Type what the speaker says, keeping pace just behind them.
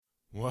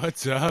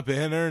What's up,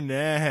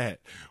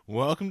 Internet?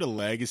 Welcome to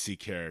Legacy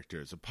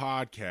Characters, a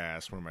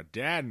podcast where my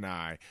dad and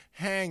I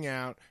hang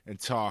out and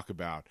talk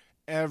about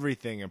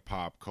everything in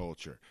pop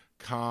culture.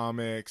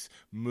 Comics,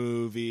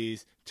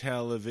 movies,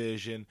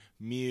 television,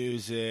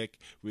 music.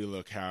 We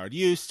look how it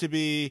used to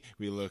be,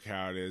 we look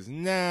how it is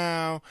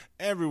now,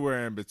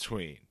 everywhere in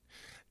between.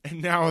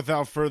 And now,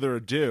 without further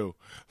ado,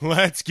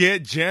 let's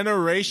get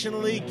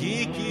generationally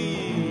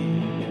geeky.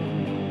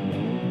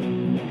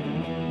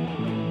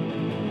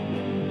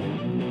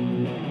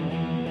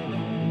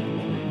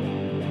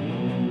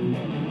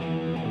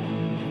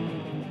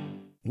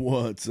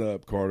 What's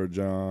up, Carter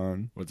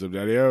John? What's up,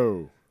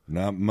 Daddy-O?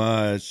 Not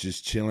much,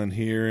 just chilling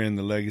here in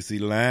the Legacy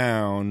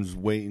Lounge,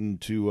 waiting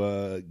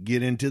to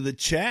get into the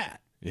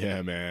chat.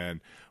 Yeah,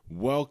 man.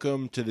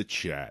 Welcome to the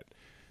chat.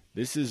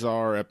 This is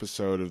our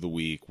episode of the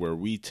week where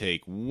we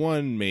take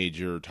one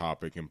major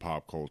topic in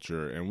pop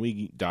culture and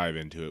we dive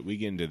into it. We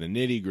get into the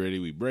nitty-gritty,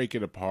 we break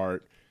it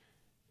apart,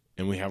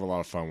 and we have a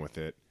lot of fun with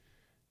it.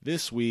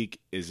 This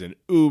week is an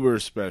uber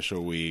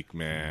special week,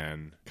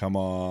 man. Come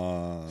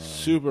on.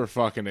 Super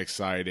fucking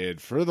excited.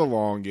 For the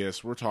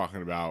longest, we're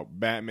talking about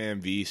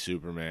Batman v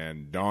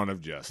Superman, Dawn of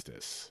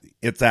Justice.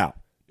 It's out.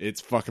 It's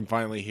fucking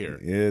finally here.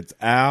 It's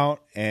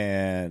out,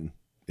 and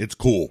it's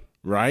cool.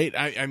 Right?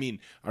 I mean,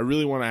 I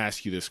really want to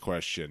ask you this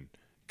question,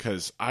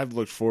 because I've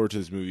looked forward to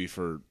this movie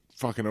for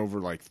fucking over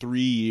like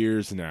 3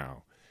 years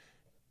now.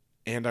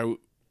 And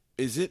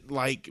is it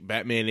like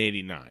Batman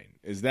 89?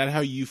 Is that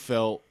how you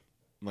felt?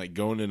 Like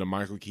going into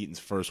Michael Keaton's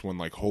first one,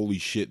 like, holy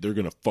shit, they're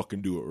going to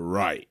fucking do it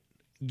right.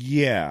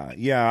 Yeah.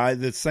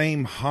 The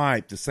same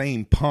hype, the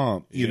same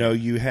pump. You know,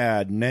 you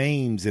had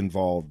names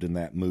involved in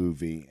that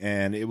movie.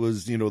 And it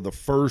was, the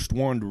first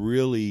one to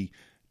really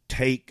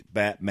take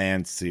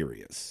Batman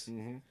serious.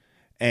 Mm-hmm.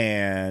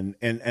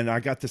 And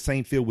I got the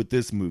same feel with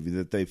this movie,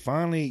 that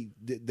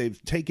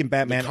they've taken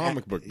Batman. The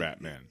comic book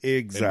Batman.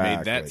 Exactly. They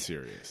made that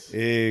serious.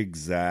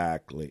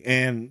 Exactly.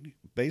 And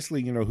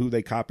basically, who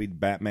they copied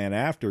Batman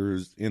after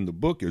in the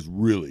book is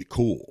really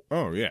cool.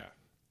 Oh, yeah.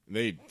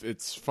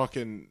 It's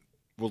fucking,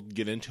 we'll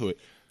get into it.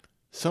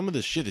 Some of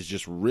the shit is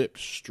just ripped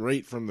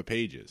straight from the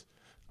pages.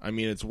 I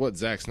mean, it's what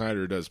Zack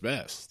Snyder does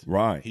best.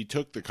 Right. He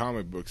took the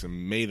comic books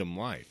and made them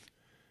life.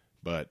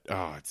 But,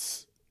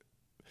 it's,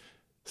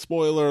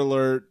 spoiler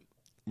alert,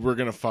 we're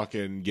going to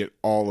fucking get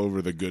all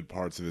over the good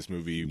parts of this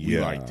movie. We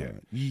liked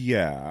it.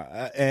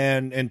 Yeah.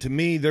 And to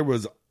me, there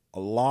was a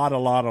lot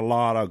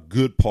of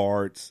good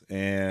parts,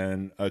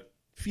 and a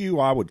few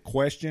I would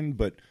question,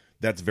 but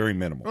that's very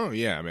minimal. Oh,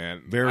 yeah,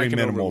 man. Very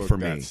minimal for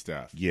me.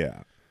 Stuff.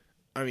 Yeah.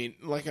 I mean,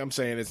 like I'm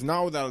saying, it's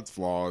not without its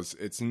flaws.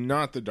 It's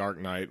not The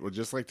Dark Knight. We'll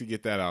just like to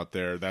get that out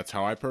there. That's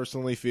how I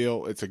personally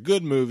feel. It's a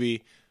good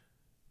movie,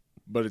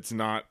 but it's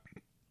not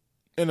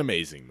an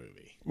amazing movie.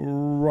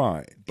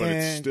 Right. But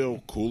it's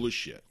still cool as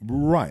shit.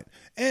 Right.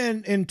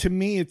 And to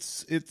me,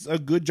 it's a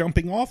good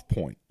jumping off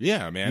point.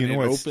 Yeah, man. It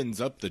opens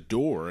up the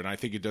door, and I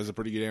think it does a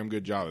pretty damn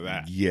good job of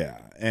that. Yeah.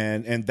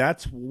 And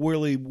that's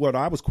really what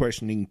I was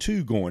questioning,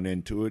 too, going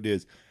into it,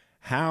 is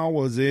how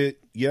was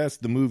it, yes,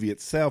 the movie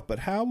itself, but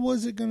how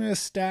was it going to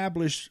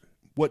establish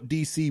what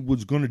DC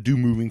was going to do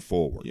moving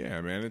forward?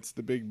 Yeah, man, it's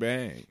the Big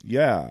Bang.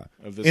 Yeah,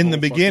 of this in the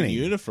beginning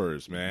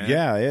universe, man.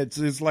 Yeah,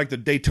 it's like the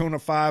Daytona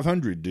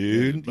 500,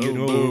 dude.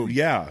 Boom, boom.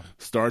 Yeah,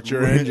 start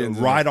your engines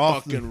right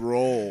off, fucking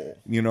roll.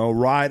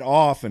 Right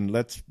off, and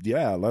let's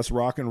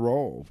rock and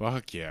roll.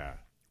 Fuck yeah,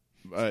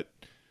 but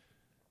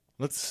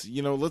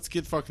let's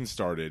get fucking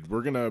started.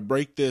 We're gonna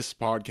break this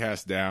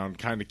podcast down,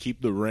 kind of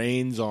keep the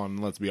reins on.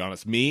 Let's be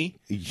honest, me,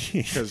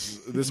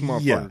 because this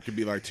motherfucker could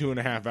be like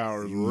 2.5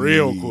 hours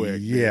real quick.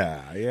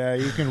 Yeah,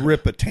 you can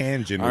rip a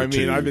tangent. I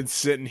mean, I've been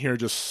sitting here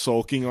just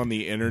sulking on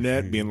the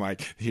internet, being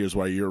like, "Here's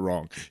why you're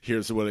wrong.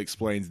 Here's what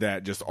explains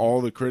that." Just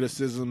all the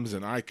criticisms,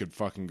 and I could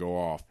fucking go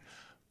off.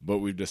 But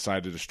we've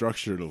decided to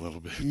structure it a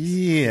little bit.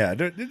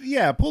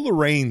 Yeah, pull the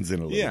reins in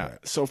a little bit. Yeah.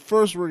 So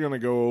first, we're gonna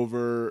go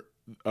over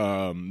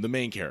the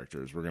main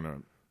characters. We're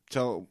gonna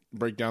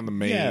break down the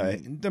main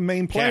players. The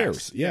main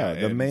players.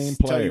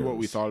 Tell you what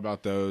we thought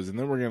about those, and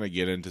then we're gonna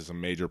get into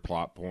some major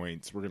plot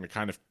points. We're gonna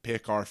kind of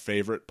pick our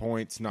favorite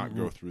points, not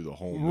go through the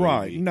whole movie.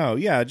 Right? No,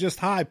 just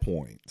high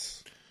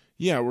points.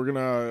 Yeah, we're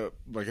gonna,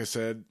 like I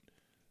said,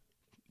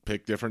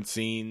 pick different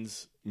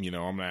scenes. I'm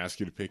gonna ask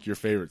you to pick your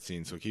favorite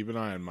scene, so keep an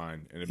eye on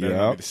mine, and it better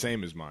not be the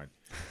same as mine.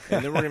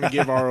 And then we're gonna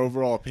give our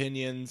overall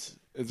opinions.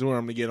 It's where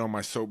I'm going to get on my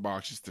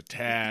soapbox just a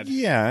tad.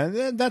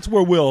 Yeah, that's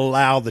where we'll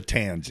allow the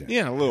tangent.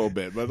 Yeah, a little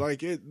bit. But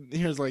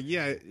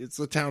it's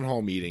a town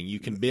hall meeting. You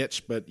can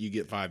bitch, but you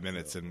get 5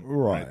 minutes and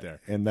right there.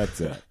 And that's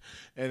it.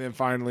 And then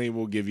finally,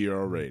 we'll give you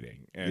our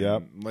rating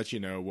and let you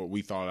know what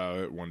we thought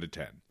of it 1 to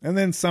 10. And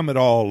then sum it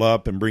all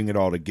up and bring it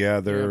all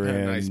together. And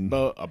a nice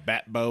bow, a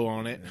bat bow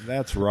on it.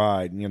 That's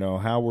right.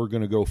 How we're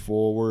going to go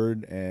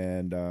forward,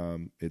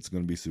 and it's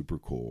going to be super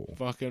cool.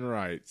 Fucking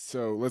right.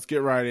 So let's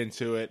get right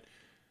into it.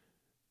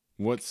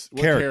 What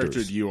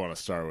character do you want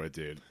to start with,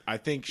 dude? I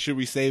think, should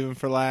we save him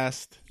for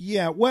last?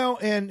 Yeah, well,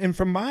 and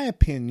from my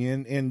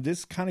opinion, and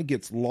this kind of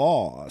gets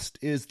lost,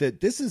 is that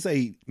this is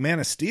a Man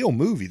of Steel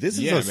movie. This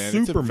is a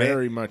Superman. It's a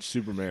very much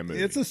Superman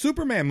movie. It's a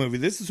Superman movie.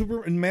 This is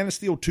Man of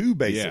Steel 2,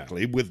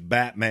 basically, with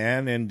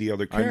Batman and the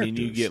other characters. I mean,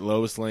 you get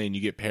Lois Lane,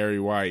 you get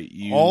Perry White.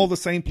 All the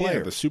same players.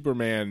 Yeah, the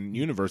Superman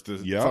universe, the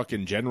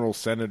fucking general,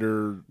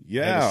 senator,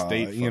 head of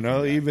state.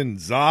 Even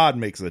Zod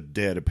makes a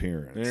dead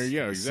appearance. There you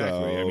go,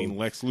 exactly. I mean,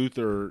 Lex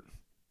Luthor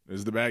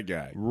is the bad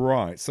guy,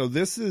 right? So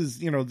this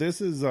is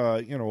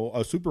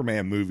a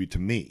Superman movie to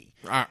me,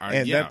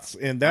 that's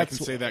I can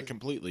say that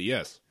completely,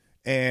 yes.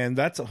 And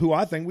that's who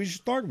I think we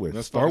should start with.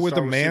 Let's start with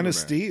the Man of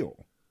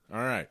Steel. All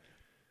right,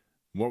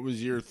 what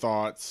was your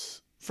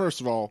thoughts?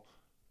 First of all,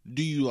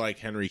 do you like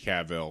Henry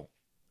Cavill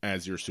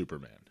as your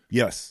Superman?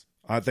 Yes,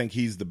 I think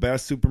he's the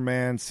best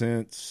Superman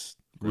since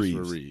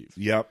Reeves.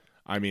 Yep.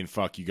 I mean,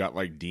 fuck, you got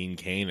like Dean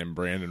Cain and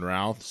Brandon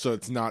Routh, so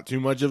it's not too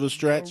much of a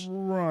stretch.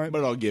 Right.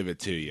 But I'll give it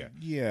to you.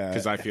 Yeah.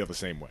 Because I feel the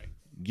same way.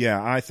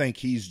 Yeah, I think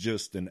he's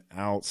just an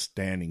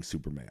outstanding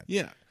Superman.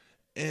 Yeah.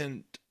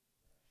 And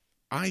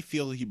I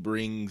feel he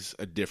brings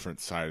a different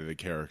side of the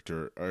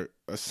character, or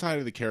a side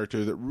of the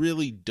character that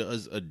really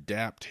does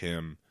adapt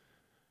him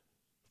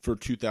for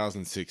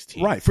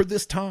 2016. Right, for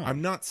this time.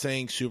 I'm not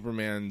saying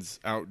Superman's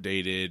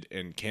outdated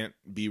and can't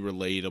be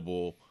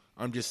relatable.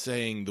 I'm just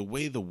saying the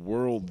way the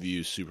world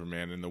views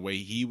Superman and the way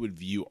he would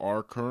view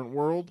our current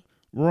world,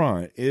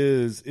 right,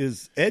 is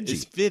edgy.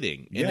 It's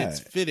fitting, and it's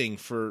fitting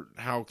for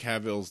how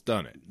Cavill's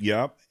done it.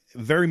 Yep,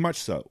 very much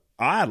so.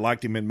 I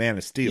liked him in Man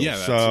of Steel. Yeah,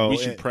 so we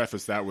should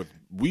preface that with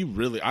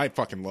I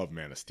fucking love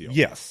Man of Steel.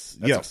 Yes,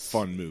 that's a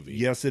fun movie.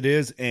 Yes, it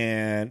is,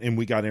 and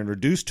we got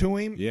introduced to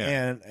him.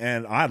 Yeah,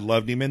 and I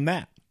loved him in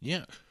that.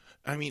 Yeah,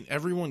 I mean,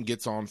 everyone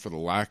gets on for the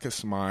lack of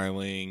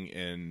smiling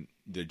and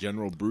the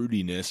general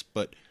broodiness,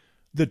 but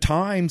the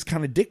times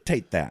kind of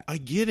dictate that. I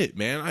get it,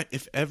 man.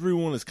 If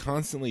everyone is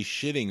constantly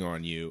shitting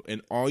on you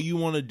and all you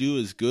want to do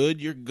is good,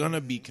 you're going to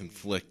be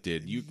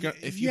conflicted.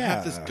 If you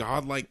have this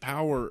godlike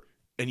power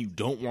and you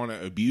don't want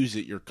to abuse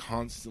it, you're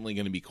constantly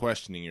going to be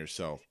questioning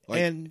yourself.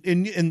 And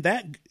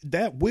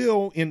that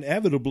will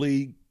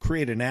inevitably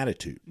create an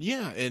attitude.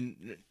 Yeah,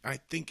 and I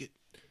think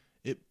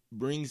it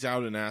brings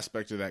out an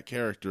aspect of that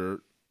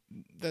character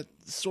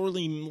that's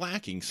sorely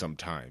lacking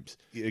sometimes.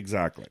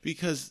 Exactly.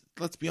 Because,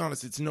 let's be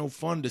honest, it's no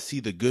fun to see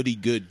the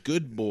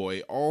good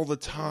boy all the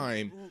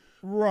time.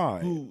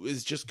 Right. Who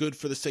is just good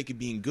for the sake of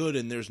being good,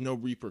 and there's no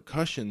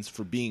repercussions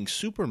for being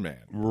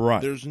Superman.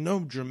 Right. There's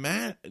no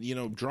drama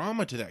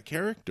to that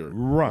character.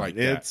 Right. Like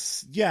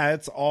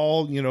it's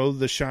all,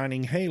 the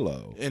shining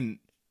halo. And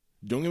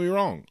don't get me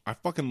wrong, I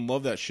fucking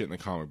love that shit in the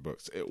comic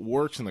books. It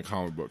works in the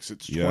comic books.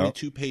 It's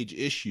 22-page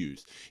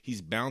issues.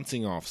 He's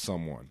bouncing off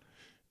someone.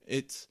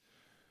 It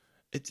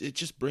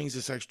just brings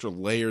this extra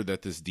layer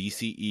that this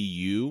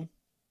DCEU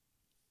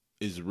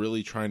is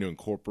really trying to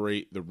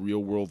incorporate the real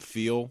world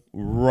feel.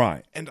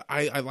 Right. And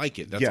I like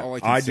it. That's all I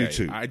can say. I do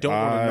too. I don't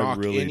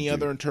want to knock any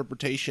other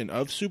interpretation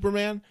of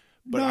Superman,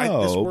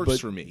 but this works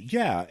for me.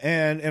 Yeah,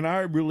 and I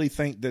really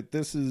think that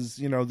this is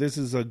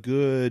a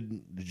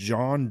good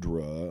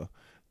genre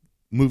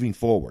moving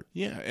forward.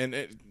 Yeah, and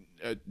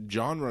a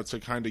genre to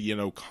kind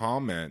of,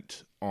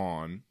 comment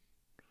on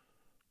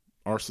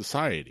our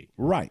society.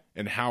 Right.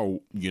 And how,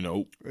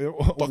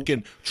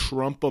 fucking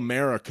Trump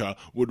America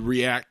would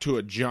react to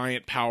a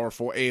giant,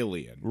 powerful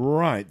alien.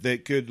 Right.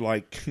 That could,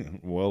 like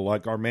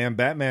our man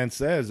Batman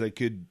says, they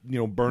could,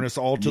 burn us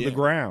all to the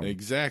ground.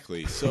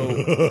 Exactly.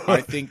 So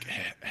I think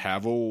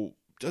Havel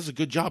does a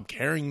good job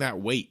carrying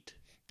that weight.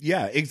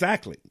 Yeah,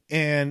 exactly.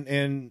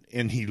 And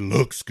he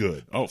looks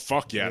good. Oh,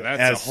 fuck yeah.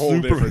 That's a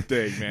whole different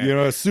thing,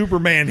 man.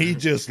 Superman, he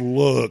just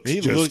looks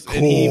cool.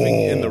 And even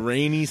in the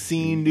rainy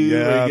scene, dude,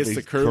 where he gets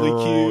the curly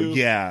Q.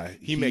 Yeah.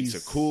 He makes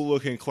a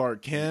cool-looking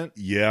Clark Kent.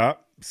 Yeah.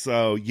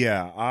 So,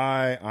 yeah,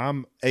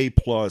 I'm A+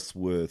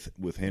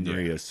 with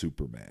Henry as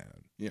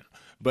Superman. Yeah.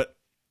 But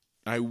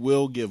I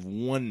will give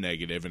one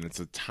negative, and it's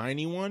a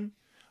tiny one.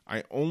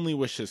 I only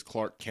wish his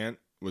Clark Kent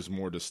was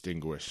more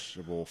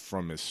distinguishable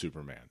from his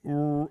Superman.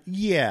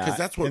 Yeah. Because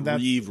that's what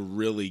Reeve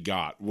really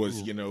got,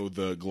 was,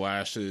 the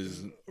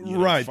glasses.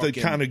 Right, the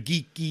kind of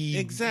geeky,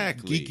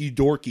 exactly, geeky,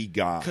 dorky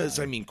guy. Because,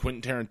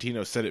 Quentin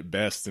Tarantino said it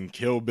best in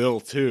Kill Bill,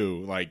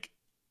 too. Like,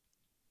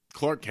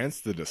 Clark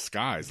Kent's the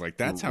disguise. Like,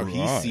 that's how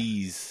he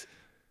sees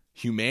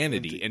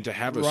humanity. And to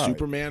have a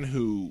Superman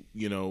who,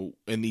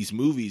 in these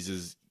movies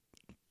is,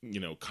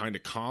 kind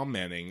of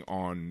commenting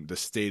on the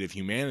state of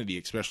humanity,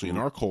 especially in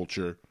our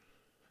culture,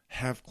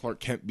 have Clark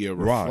Kent be a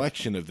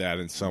reflection of that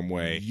in some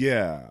way.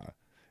 Yeah.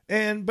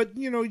 But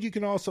you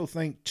can also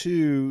think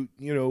too,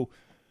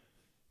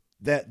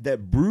 that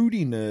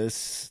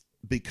broodiness,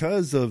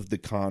 because of the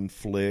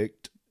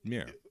conflict,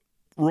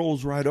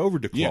 rolls right over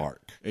to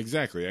Clark. Yeah,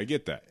 exactly. I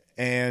get that.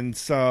 And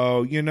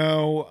so,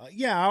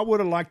 I would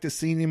have liked to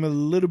seen him a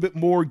little bit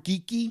more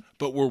geeky.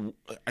 But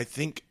I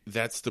think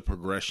that's the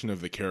progression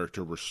of the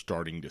character we're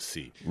starting to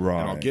see.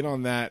 Right. And I'll get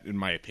on that in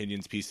my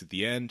opinions piece at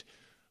the end.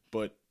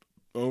 But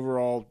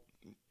overall,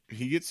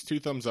 he gets 2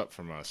 thumbs up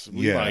from us.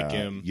 We like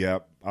him.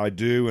 Yep, I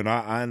do, and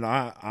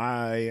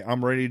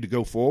I'm ready to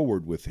go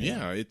forward with him.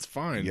 Yeah, it's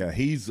fine. Yeah,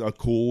 he's a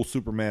cool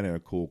Superman and a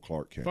cool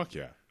Clark Kent. Fuck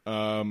yeah.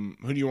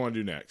 Who do you want to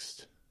do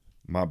next?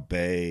 My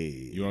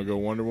babe. You want to go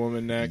Wonder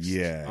Woman next?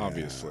 Yeah,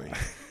 obviously.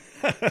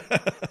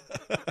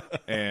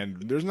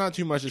 And there's not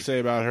too much to say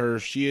about her.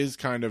 She is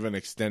kind of an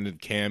extended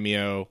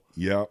cameo.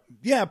 Yep.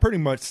 Yeah, pretty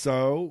much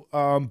so.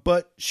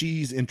 But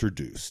she's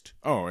introduced.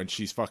 Oh, and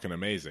she's fucking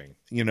amazing.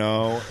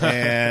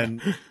 And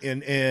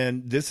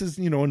this is,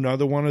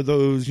 another one of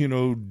those,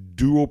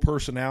 dual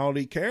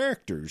personality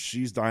characters.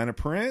 She's Diana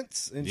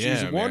Prince and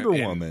she's Wonder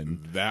Woman.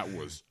 And that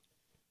was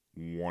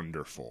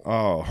wonderful.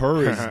 Oh,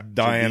 her is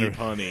Diana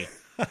Punny.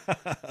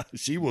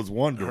 She was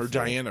wonderful. Her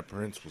Diana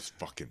Prince was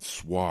fucking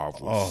suave,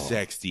 was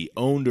sexy,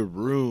 owned a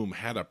room,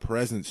 had a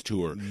presence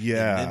to her.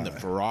 Yeah. And then the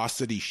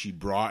ferocity she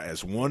brought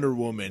as Wonder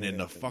Woman and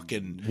the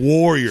fucking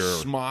warrior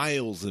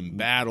smiles in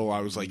battle. I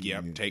was like,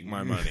 yep, take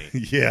my money.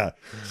 Yeah.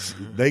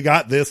 They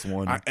got this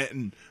one.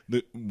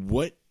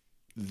 What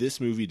this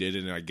movie did,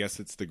 and I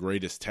guess it's the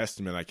greatest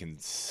testament I can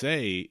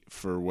say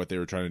for what they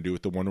were trying to do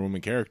with the Wonder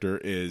Woman character,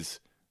 is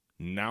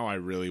now I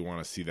really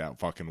want to see that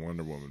fucking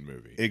Wonder Woman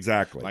movie.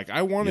 Exactly. Like,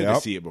 I wanted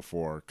to see it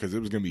before because it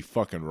was going to be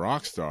fucking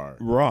Rockstar.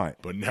 Right.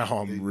 But now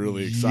I'm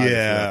really excited for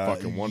that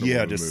fucking Wonder Woman movie.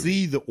 Yeah, to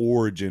see the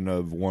origin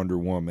of Wonder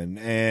Woman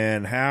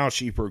and how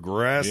she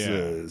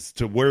progresses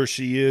to where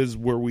she is,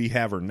 where we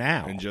have her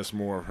now. And just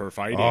more of her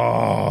fighting.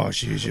 Oh,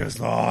 she's just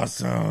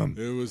awesome.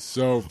 It was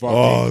so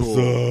fucking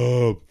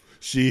cool.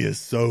 She is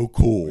so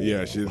cool.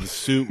 Yeah, the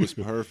suit was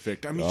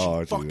perfect. I mean,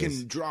 she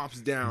fucking drops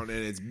down and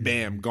it's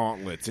bam,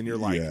 gauntlets. And you're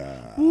like,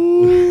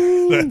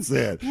 that's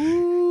it.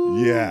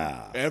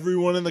 Yeah.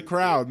 Everyone in the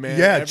crowd, man.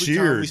 Yeah, Every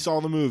cheered. time we saw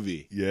the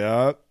movie.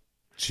 Yeah.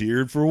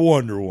 Cheered for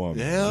Wonder Woman.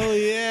 Hell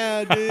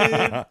yeah,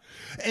 dude.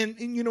 and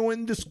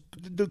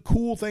the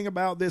cool thing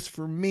about this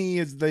for me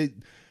is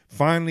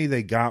finally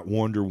they got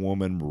Wonder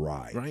Woman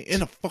right. Right?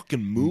 In a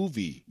fucking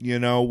movie.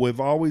 We've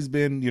always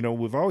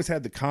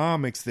had the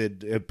comics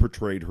that have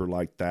portrayed her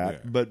like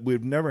that, but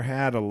we've never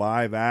had a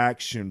live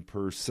action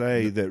per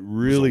se that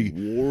really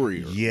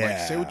warrior. Yeah. Like,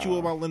 say what you will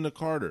about Linda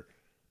Carter.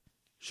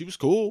 She was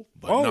cool,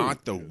 but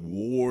not the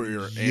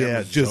warrior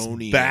Amazonian.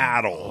 Just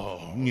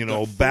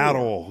battle.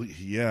 Battle.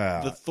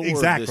 Yeah. The Thor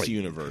exactly. of this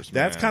universe,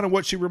 That's kind of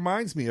what she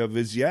reminds me of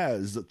is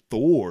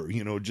Thor,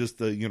 just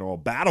a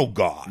battle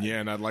god. Yeah,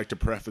 and I'd like to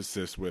preface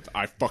this with,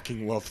 I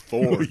fucking love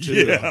Thor,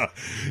 too.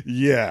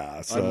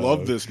 Yeah. So. I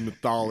love this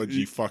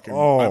mythology fucking...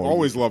 I've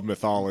always loved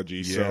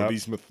mythology, so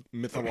these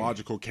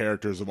mythological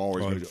characters have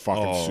always been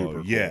fucking super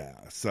cool. Yeah,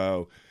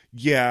 so...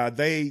 Yeah,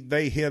 they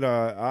hit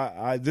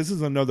this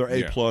is another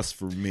A+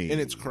 for me. And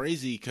it's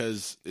crazy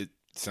because it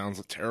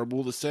sounds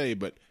terrible to say,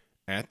 but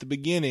at the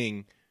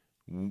beginning,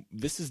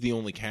 this is the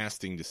only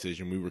casting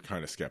decision we were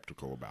kind of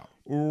skeptical about.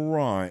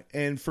 Right.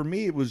 And for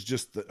me, it was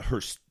just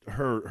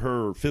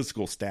her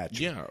physical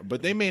stature. Yeah,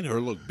 but they made her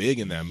look big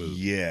in that movie.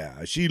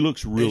 Yeah, she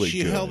looks really good.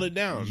 She held it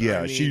down.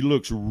 Yeah, she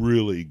looks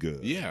really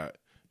good. Yeah.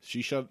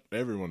 She shut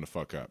everyone the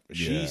fuck up.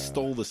 She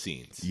stole the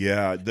scenes.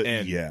 Yeah.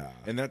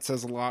 And that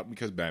says a lot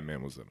because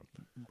Batman was in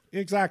them.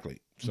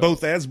 Exactly. So,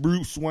 both as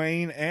Bruce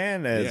Wayne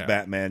and as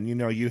Batman.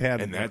 You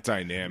had... And that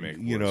dynamic.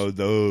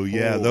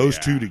 Those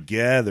two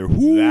together.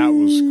 Woo, that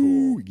was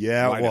cool.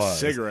 Yeah, Light it was. a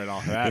cigarette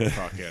off that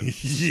fucking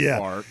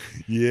spark.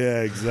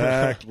 Yeah,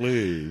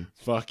 exactly.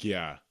 Fuck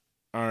yeah.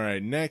 All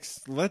right,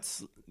 next,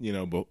 let's,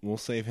 but we'll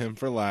save him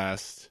for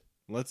last.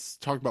 Let's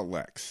talk about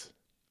Lex.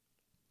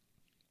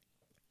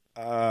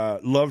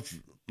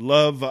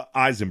 Love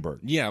Eisenberg.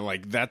 Yeah,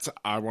 like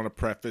I want to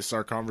preface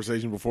our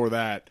conversation before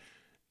that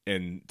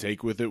and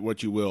take with it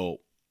what you will.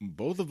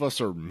 Both of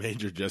us are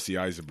major Jesse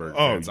Eisenberg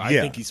fans. I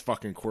think he's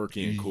fucking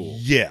quirky and cool.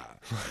 Yeah.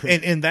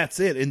 and that's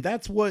it. And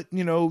that's what,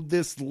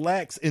 this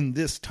Lex in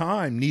this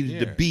time needed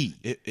to be.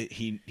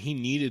 He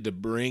needed to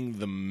bring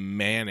the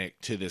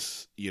manic to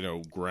this,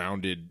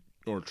 grounded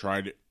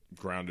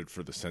grounded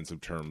for the sense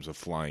of terms of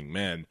flying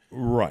men.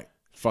 Right.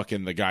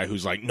 Fucking the guy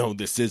who's like, no,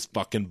 this is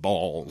fucking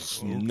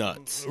balls,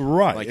 nuts.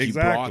 Right, like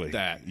exactly. He brought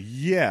that.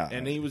 Yeah.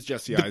 And he was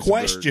Jesse the Eisenberg.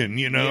 Question,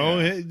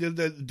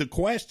 the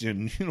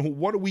question,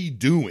 what are we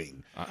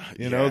doing?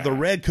 The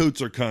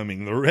redcoats are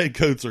coming. The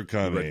redcoats are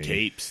coming. Red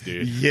capes,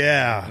 dude.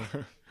 Yeah.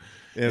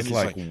 It's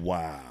like,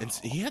 wow.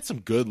 He had some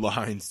good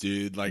lines,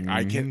 dude. Like,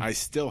 I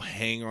still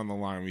hang on the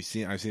line.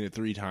 I've seen it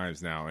 3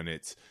 times now, and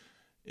it's,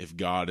 if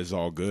God is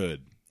all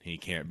good, he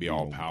can't be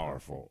all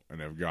powerful. And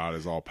if God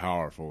is all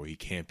powerful, he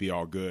can't be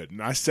all good. And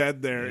I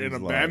sat there in a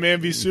Batman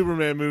v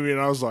Superman movie,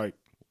 and I was like,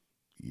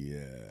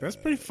 yeah, that's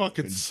pretty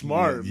fucking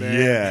smart, man.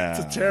 Yeah.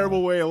 It's a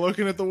terrible way of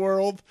looking at the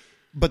world.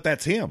 But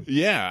that's him.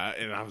 Yeah.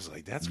 And I was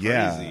like, that's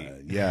crazy.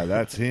 Yeah,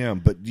 that's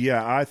him. But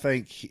yeah, I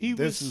think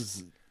this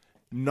is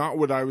not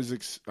what I was,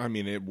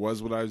 it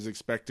was what I was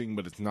expecting,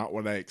 but it's not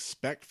what I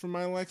expect from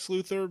my Lex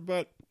Luthor.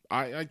 But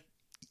I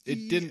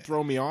it didn't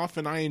throw me off,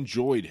 and I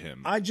enjoyed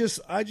him. I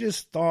just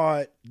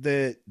thought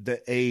that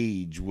the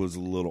age was a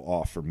little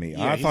off for me.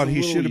 Yeah, I thought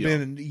he should have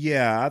young. been.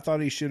 Yeah, I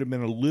thought he should have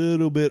been a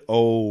little bit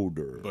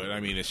older. But I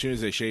mean, as soon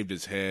as they shaved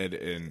his head,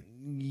 and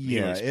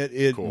yeah,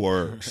 it cool.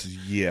 works.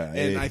 Yeah,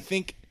 and I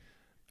think,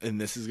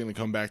 and this is going to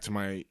come back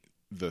to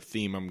the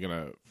theme I'm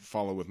going to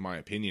follow with my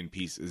opinion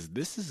piece, is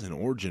this is an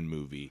origin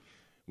movie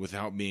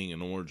without being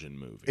an origin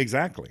movie.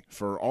 Exactly.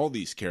 For all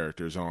these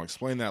characters, and I'll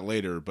explain that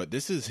later, but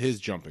this is his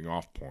jumping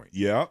off point.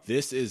 Yeah.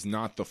 This is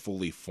not the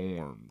fully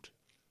formed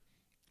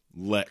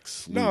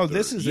Lex Luthor. No,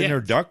 this is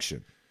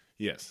introduction.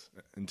 Yes.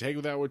 And take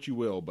with that what you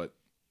will, but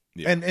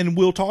yeah. And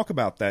we'll talk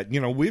about that. You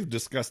know, we've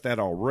discussed that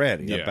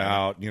already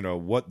about, you know,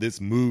 what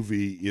this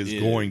movie is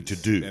going to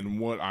do. And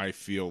what I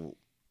feel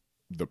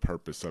the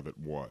purpose of it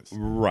was.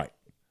 Right.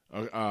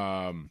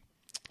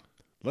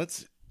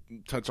 Let's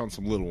touch on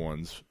some little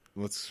ones.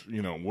 What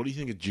do you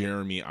think of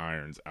Jeremy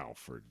Irons'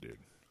 Alfred, dude?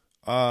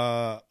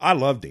 I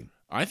loved him.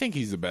 I think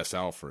he's the best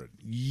Alfred.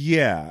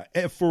 Yeah,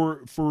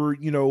 for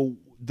you know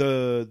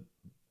the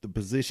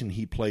position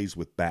he plays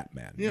with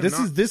Batman. Yeah,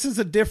 this is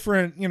a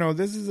different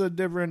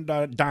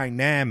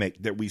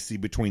dynamic that we see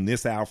between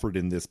this Alfred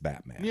and this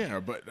Batman. Yeah,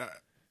 but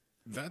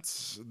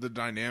that's the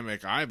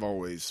dynamic I've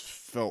always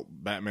felt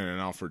Batman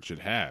and Alfred should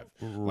have.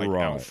 Like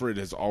Alfred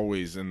has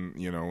always,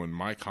 in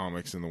my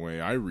comics and the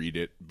way I read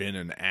it, been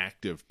an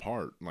active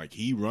part. Like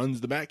he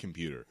runs the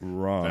Batcomputer.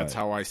 Right. That's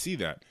how I see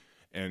that.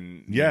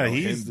 And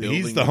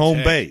he's the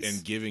home base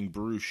and giving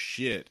Bruce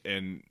shit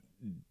and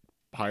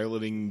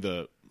piloting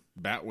the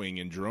Batwing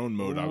in drone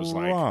mode. I was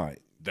like,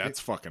 that's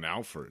fucking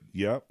Alfred.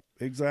 Yep,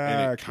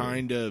 exactly. And it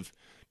kind of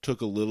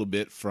took a little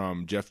bit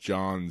from Jeff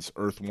Johns'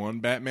 Earth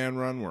 1 Batman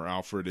run, where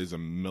Alfred is a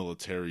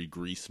military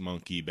grease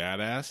monkey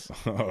badass.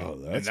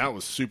 And that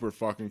was super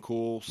fucking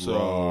cool.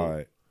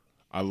 So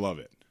I love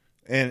it.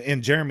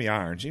 And Jeremy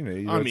Irons,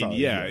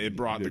 it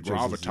brought the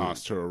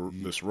gravitas to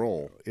this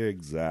role.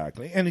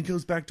 Exactly. And it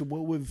goes back to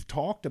what we've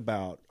talked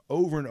about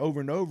over and over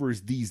and over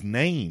is these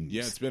names.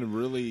 Yeah, it's been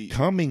really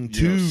coming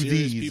to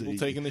these people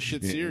taking this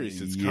shit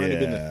serious. It's kind of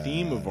been the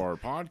theme of our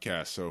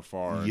podcast so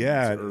far.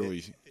 Yeah,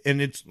 and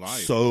it's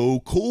so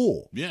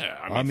cool. Yeah,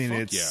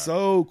 it's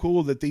so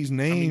cool that these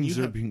names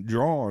are being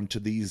drawn to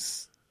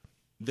these.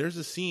 There's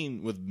a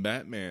scene with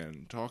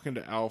Batman talking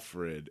to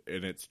Alfred,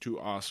 and it's two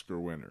Oscar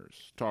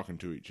winners talking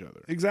to each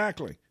other.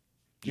 Exactly.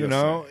 In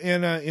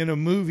a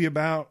movie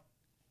about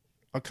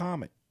a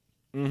comic.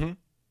 Mm-hmm.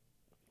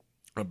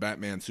 A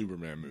Batman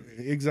Superman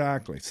movie.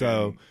 Exactly.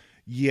 So,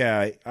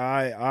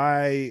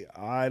 I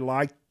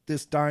like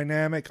this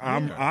dynamic.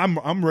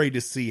 I'm ready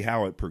to see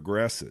how it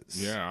progresses.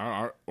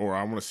 Yeah, I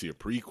want to see a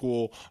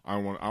prequel. I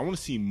want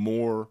to see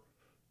more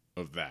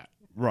of that.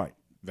 Right.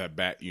 That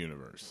Bat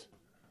universe.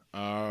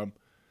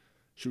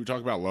 Should we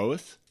talk about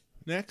Lois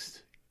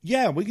next?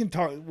 Yeah, we can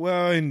talk.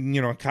 Well,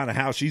 and kind of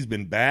how she's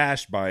been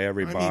bashed by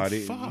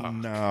everybody. Fuck.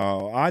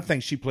 No, I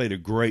think she played a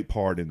great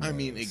part in this.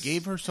 It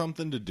gave her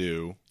something to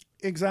do.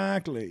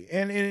 Exactly,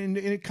 and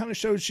it kind of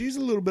shows she's a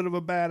little bit of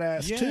a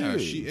badass too.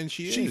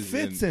 She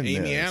fits in.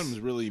 Amy this. Adams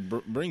really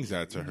brings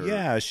that to her.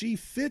 Yeah, she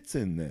fits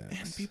in this.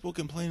 And people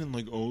complaining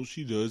like, all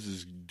she does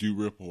is do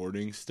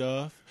reporting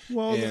stuff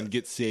and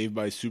get saved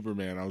by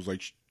Superman. I was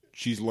like,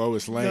 she's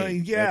Lois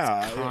Lane.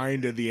 That's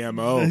kind of the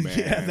MO, man.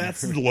 Yeah,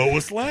 that's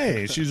Lois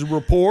Lane. She's a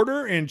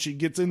reporter, and she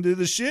gets into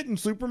the shit, and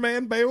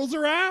Superman bails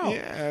her out.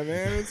 Yeah,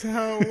 man, that's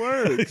how it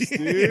works,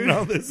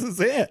 dude. This is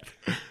it.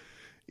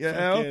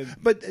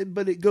 But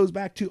it goes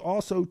back to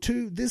also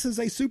too. This is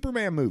a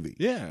Superman movie.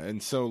 Yeah,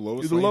 and so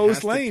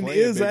Lois Lane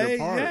is a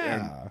part.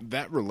 And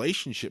that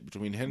relationship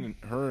between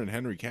her and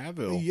Henry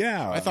Cavill.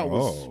 Yeah, I thought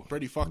was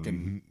pretty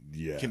fucking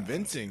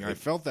convincing. I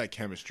felt that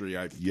chemistry.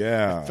 I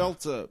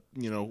felt a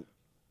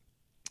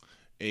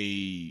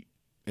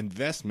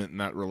investment in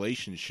that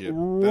relationship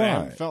that I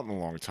haven't felt in a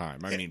long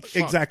time.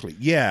 Exactly.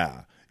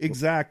 Yeah.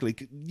 Exactly.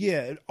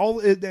 Yeah.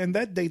 And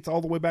that dates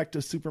all the way back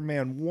to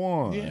Superman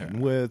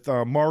 1 with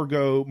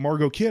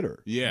Margot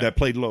Kidder. Yeah. That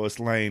played Lois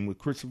Lane with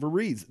Christopher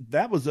Reeves.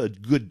 That was a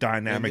good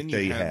dynamic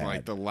they had.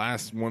 Like the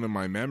last one of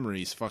my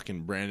memories,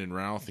 fucking Brandon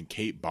Routh and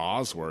Kate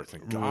Bosworth,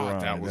 and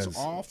God, that was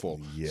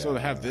awful. Yeah. So to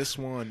have this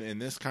one in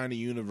this kind of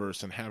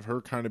universe and have her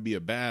kind of be a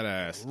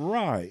badass,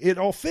 right? It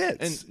all fits.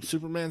 And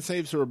Superman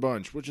saves her a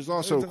bunch, which is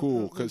also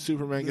cool because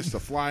Superman gets to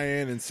fly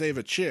in and save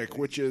a chick,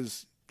 which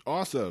is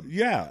awesome.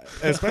 Yeah,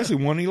 especially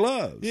one he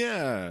loves.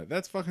 Yeah,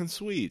 that's fucking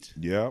sweet.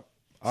 Yep.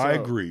 I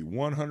agree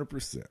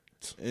 100%.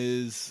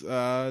 Is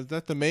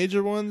that the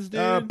major ones,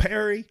 dude?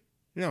 Perry.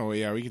 No,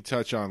 yeah, we can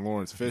touch on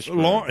Lawrence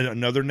Fishburne.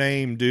 Another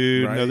name,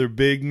 dude. Right? Another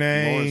big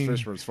name.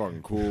 Lawrence Fishburne's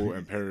fucking cool,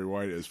 and Perry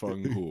White is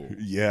fucking cool.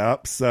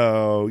 Yep.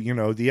 So,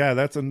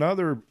 that's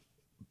another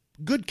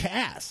good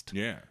cast.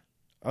 Yeah.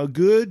 A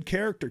good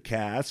character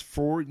cast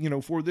for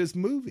this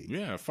movie.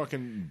 Yeah, it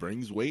fucking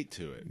brings weight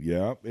to it.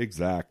 Yep,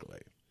 exactly.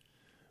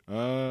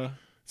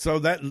 So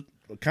that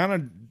kind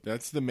of.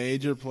 That's the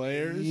major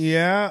players?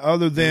 Yeah,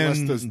 other than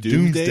Unless does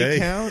Doomsday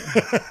count?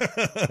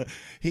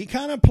 He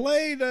kind of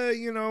played,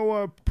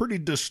 a pretty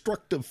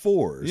destructive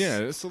force.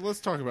 Yeah, so let's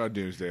talk about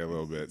Doomsday a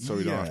little bit so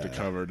we don't have to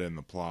cover it in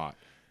the plot.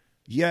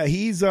 Yeah,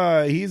 he's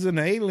an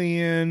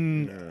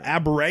alien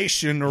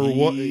aberration or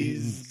what?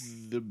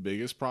 He's the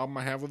biggest problem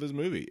I have with this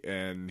movie,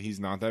 and he's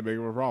not that big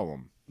of a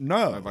problem.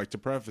 No. I'd like to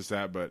preface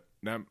that, but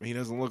he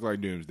doesn't look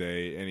like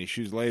Doomsday, and he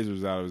shoots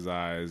lasers out of his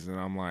eyes, and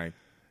I'm like...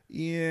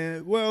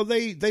 Yeah, well,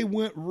 they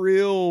went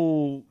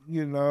real,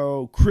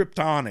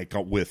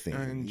 kryptonic with him.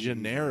 And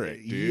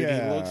generic, dude.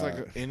 Yeah. He looks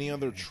like any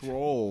other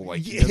troll.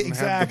 Like, he doesn't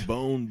have the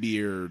bone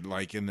beard.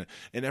 Like, and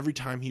every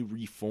time he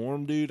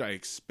reformed, dude, I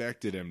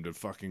expected him to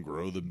fucking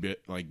grow the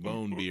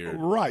bone beard.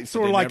 Right,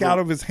 sort of like out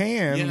of his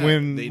hand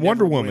when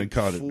Wonder Woman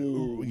cut it.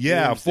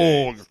 Yeah,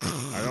 full.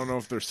 I don't know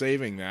if they're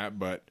saving that,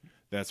 but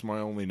that's my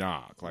only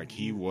knock. Like,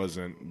 he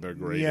wasn't the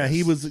greatest. Yeah,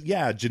 he was,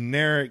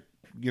 generic.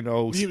 He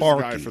Sparky. was a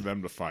guy for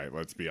them to fight,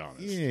 let's be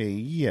honest.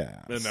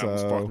 Yeah. And that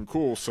was fucking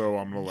cool, so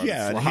I'm going to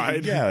let it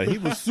slide. He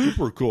was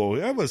super cool.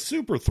 That was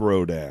super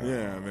throwdown.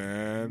 Yeah,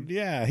 man.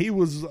 Yeah, he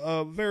was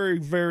a very,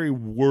 very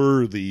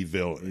worthy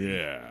villain.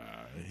 Yeah.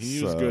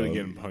 He was good at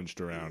getting punched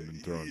around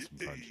and throwing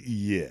some punches.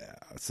 Yeah.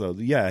 So,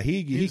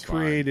 he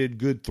created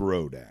good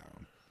throwdown.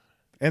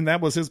 And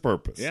that was his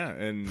purpose. Yeah,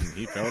 and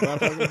he felt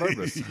that fucking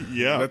purpose.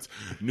 Yeah. That's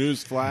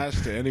news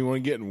flash to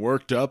anyone getting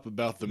worked up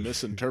about the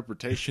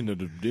misinterpretation of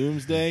the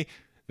Doomsday.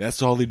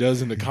 That's all he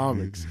does in the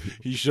comics.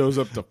 He shows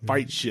up to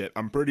fight shit.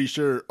 I'm pretty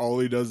sure all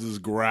he does is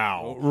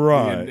growl.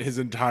 Right. His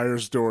entire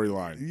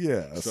storyline.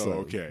 Yeah. So,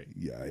 okay.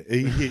 Yeah.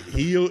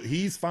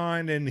 He's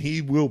fine and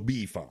he will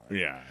be fine.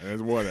 Yeah.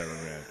 Whatever,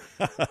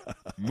 man.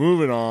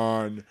 Moving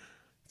on.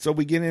 So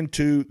we get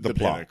into the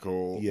plot.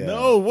 Pinnacle. Yeah.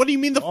 No, what do you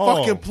mean the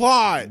fucking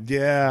plot?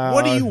 Yeah.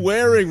 What are you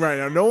wearing right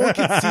now? No one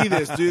can see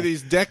this, dude.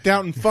 He's decked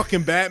out in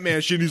fucking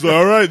Batman shit. He's like,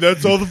 all right,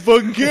 that's all the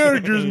fucking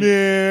characters,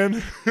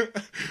 man.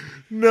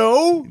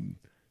 No.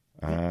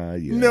 Yeah.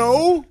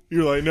 No.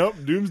 You're like, nope,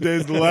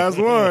 Doomsday's the last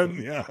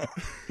one. Yeah.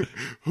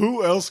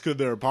 Who else could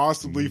there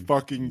possibly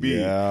fucking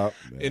be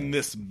in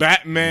this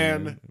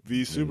Batman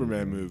v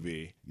Superman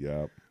movie?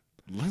 Yep.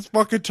 Let's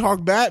fucking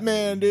talk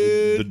Batman,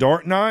 dude. The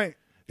Dark Knight.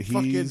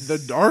 Fucking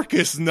the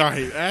darkest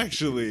night,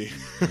 actually.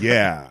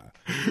 Yeah.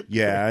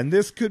 And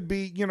this could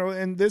be,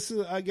 and this,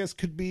 I guess,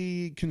 could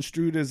be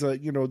construed as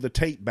the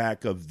take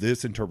back of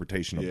this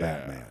interpretation of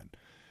Batman.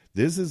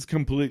 This is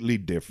completely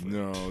different.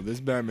 No, this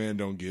Batman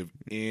don't give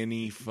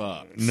any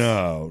fucks.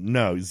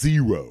 No,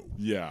 zero.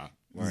 Yeah.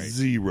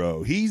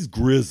 Zero. He's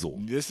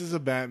grizzled. This is a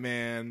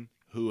Batman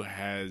who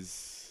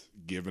has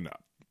given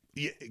up.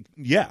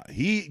 Yeah.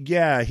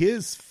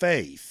 His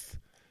faith,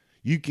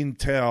 you can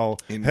tell,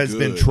 has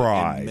been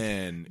tried.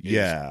 Men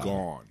is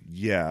gone.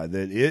 Yeah,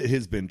 that it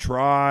has been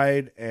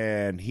tried,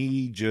 and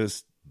he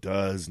just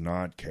does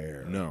not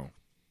care. No.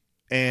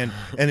 And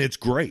it's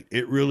great.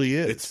 It really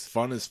is. It's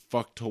fun as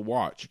fuck to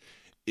watch.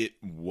 It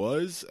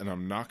was, and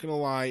I'm not going to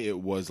lie, it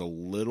was a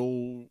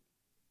little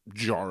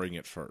jarring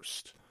at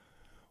first.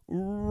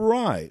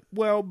 Right.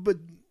 Well, but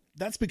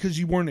that's because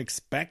you weren't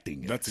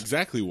expecting it. That's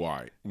exactly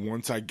why.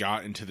 Once I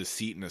got into the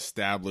seat and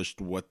established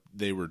what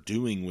they were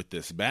doing with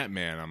this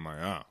Batman, I'm like,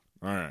 oh,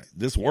 all right.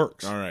 This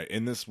works. All right.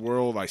 In this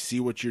world, I see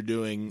what you're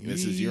doing.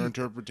 This is your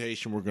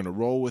interpretation. We're going to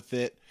roll with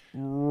it.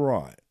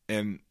 Right.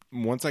 And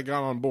once I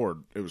got on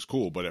board, it was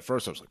cool. But at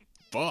first, I was like,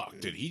 fuck,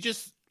 did he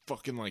just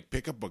fucking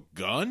pick up a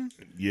gun?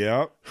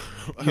 Yeah.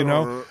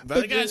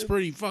 That guy's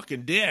pretty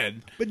fucking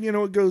dead. But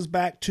it goes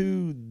back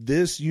to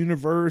this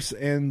universe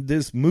and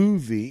this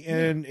movie,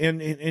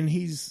 and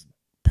he's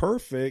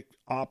perfect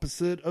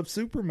opposite of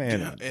Superman.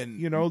 Yeah,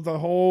 and the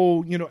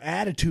whole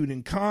attitude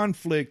and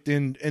conflict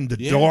and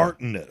the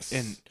darkness.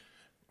 And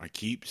I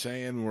keep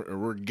saying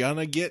we're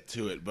gonna get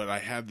to it, but I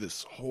have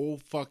this whole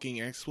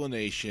fucking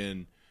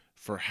explanation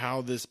for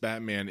how this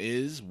Batman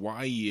is,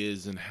 why he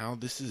is, and how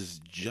this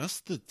is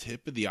just the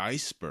tip of the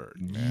iceberg,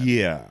 man.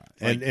 Yeah.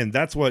 And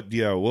that's what,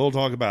 we'll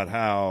talk about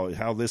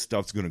how this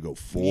stuff's going to go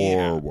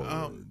forward.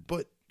 Yeah,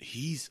 but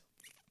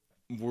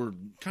we're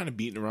kind of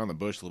beating around the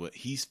bush a little bit.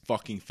 He's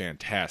fucking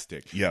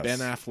fantastic. Yes. Ben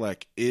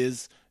Affleck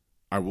is,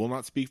 I will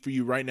not speak for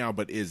you right now,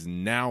 but is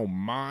now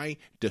my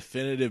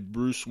definitive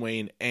Bruce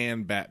Wayne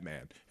and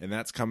Batman. And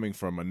that's coming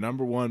from a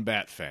number one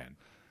Bat fan.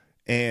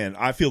 And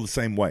I feel the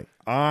same way.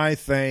 I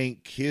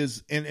think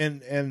his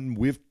and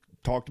we've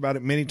talked about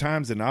it many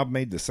times, and I've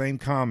made the same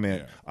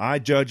comment. Yeah. I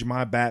judge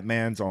my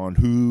Batmans on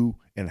who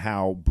and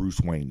how Bruce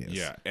Wayne is.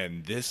 Yeah,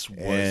 and this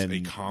was a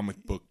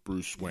comic book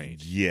Bruce Wayne.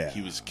 Yeah.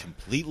 He was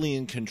completely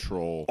in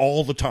control.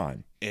 All the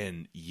time.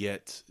 And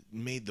yet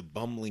made the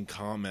bumbling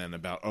comment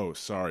about, oh,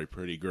 sorry,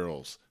 pretty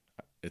girls.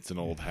 It's an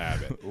old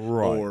habit.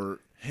 Right. Or,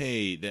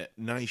 hey, that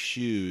nice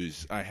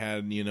shoes. I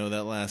had,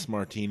 that last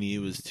martini, it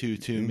was too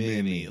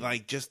many.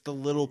 Like, just the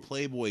little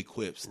Playboy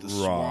quips, the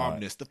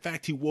suaveness. The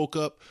fact he woke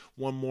up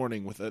one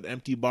morning with an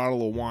empty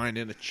bottle of wine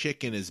and a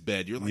chick in his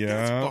bed. You're like,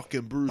 that's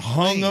fucking Bruce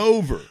Wayne.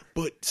 Hungover.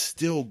 But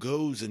still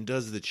goes and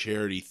does the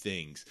charity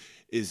things.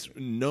 Is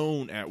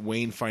known at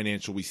Wayne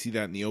Financial. We see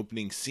that in the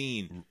opening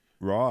scene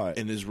Right.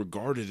 And is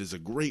regarded as a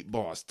great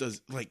boss.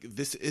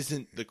 This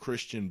isn't the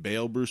Christian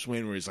Bale Bruce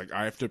Wayne where he's like,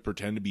 I have to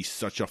pretend to be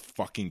such a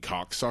fucking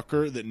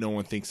cocksucker that no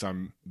one thinks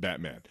I'm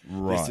Batman.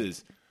 Right. This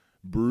is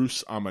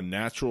Bruce, I'm a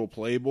natural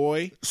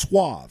playboy.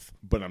 Suave.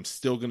 But I'm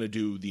still going to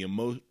do the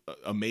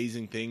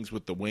amazing things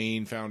with the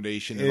Wayne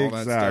Foundation and all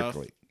that stuff.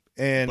 Exactly.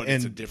 But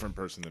it's a different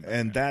person than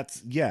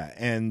Batman.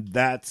 And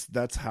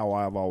that's how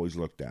I've always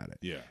looked at it.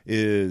 Yeah.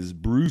 Is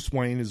Bruce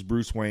Wayne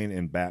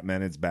and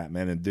Batman is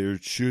Batman, and there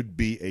should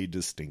be a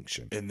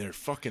distinction. And there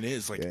fucking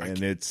is. I'm Ben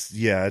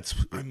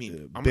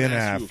going to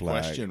ask you a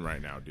question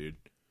right now, dude.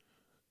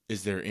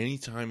 Is there any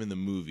time in the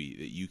movie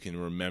that you can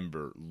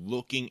remember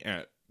looking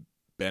at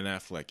Ben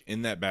Affleck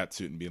in that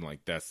batsuit and being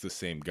like, that's the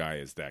same guy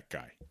as that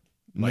guy?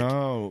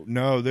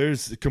 No,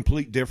 there's a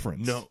complete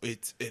difference. No,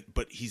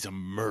 but he's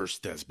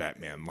immersed as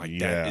Batman.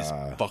 That is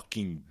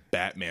fucking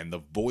Batman. The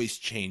voice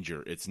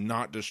changer, it's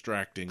not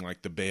distracting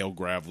like the Bale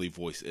Gravely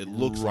voice. It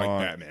looks like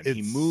Batman.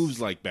 He moves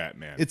like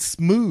Batman. It's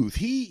smooth.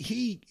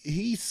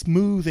 He's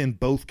smooth in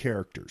both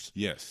characters.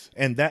 Yes.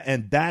 And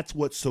that's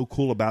what's so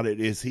cool about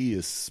it is he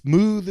is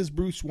smooth as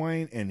Bruce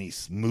Wayne and he's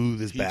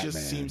smooth as Batman. He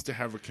just seems to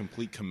have a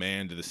complete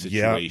command of the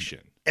situation.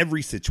 Yep.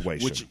 Every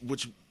situation.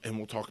 Which, and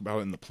we'll talk about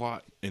it in the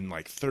plot in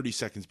like 30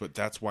 seconds, but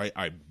that's why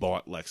I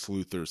bought Lex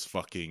Luthor's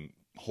fucking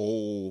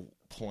whole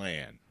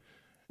plan.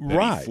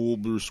 Right. He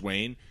fooled Bruce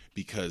Wayne,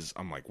 because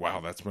I'm like,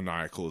 wow, that's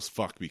maniacal as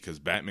fuck, because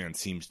Batman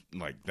seems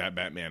like that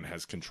Batman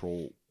has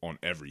control on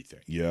everything.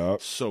 Yeah.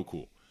 So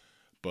cool.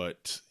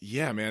 But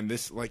yeah, man,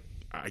 this,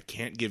 I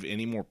can't give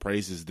any more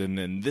praises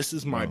than this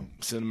is my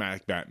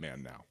cinematic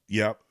Batman now.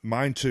 Yep.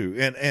 Mine too.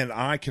 And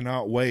I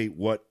cannot wait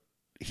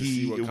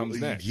see what comes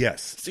next.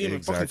 Yes. See him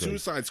in fucking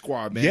Suicide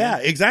Squad, man. Yeah,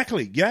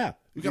 exactly. Yeah.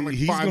 We got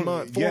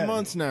 4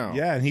 months now.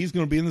 Yeah, and he's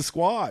going to be in the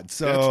squad.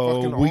 So that's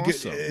fucking we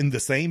awesome. get in the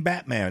same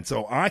Batman.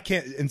 So I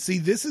can't, and see,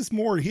 this is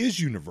more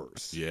his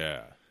universe.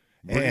 Yeah.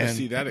 We're going to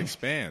see that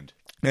expand.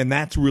 And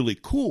that's really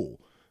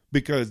cool,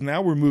 because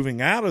now we're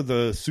moving out of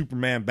the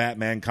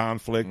Superman-Batman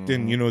conflict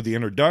and, the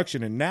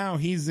introduction, and now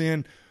he's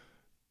in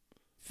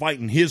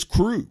fighting his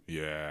crew.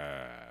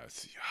 Yeah.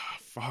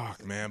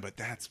 Fuck, man, but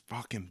that's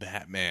fucking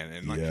Batman.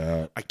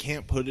 And I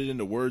can't put it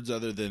into words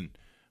other than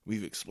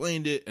we've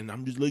explained it, and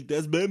I'm just like,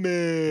 that's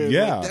Batman.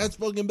 Yeah. That's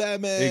fucking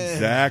Batman.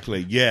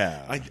 Exactly,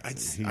 yeah. I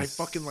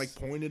fucking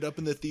pointed up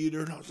in the theater,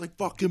 and I was like,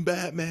 fucking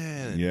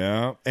Batman.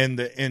 Yeah, and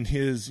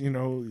his,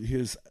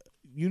 his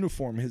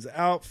uniform, his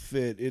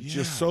outfit, it's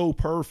just so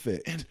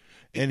perfect.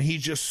 And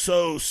he's just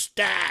so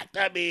stacked.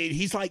 I mean,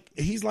 he's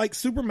like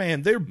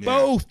Superman. They're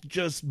both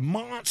just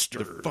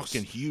monsters. They're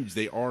fucking huge.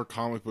 They are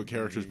comic book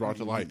characters brought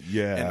to life.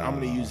 Yeah. And I'm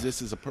going to use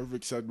this as a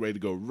perfect segue to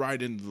go right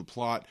into the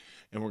plot.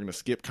 And we're going to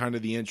skip kind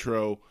of the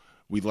intro.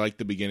 We liked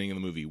the beginning of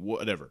the movie.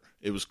 Whatever.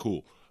 It was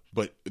cool.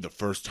 But the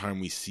first time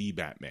we see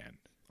Batman.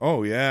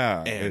 Oh, yeah.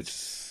 And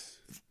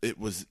it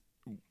was,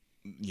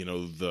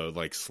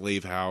 the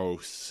slave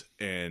house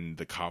and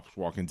the cops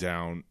walking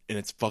down, and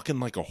it's fucking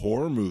like a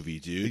horror movie,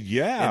 dude.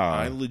 Yeah. And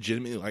I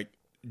legitimately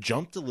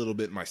jumped a little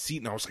bit in my seat,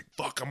 and I was like,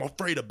 fuck, I'm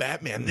afraid of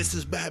Batman. This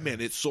is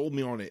Batman. It sold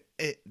me on it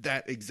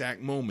that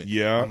exact moment.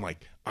 Yeah. I'm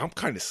like, I'm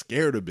kind of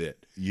scared a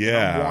bit.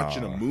 Yeah. And I'm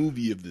watching a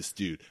movie of this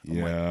dude.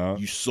 I'm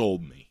like, you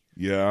sold me.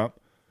 Yeah.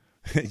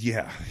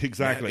 Yeah,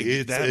 exactly.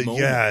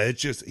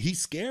 It's just, he's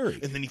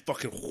scary. And then he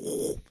fucking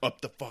up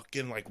the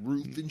fucking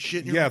roof and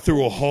shit. And like,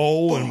 through a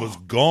hole and was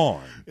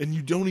gone. And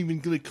you don't even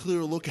get a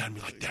clear look at him.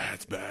 You're like,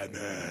 that's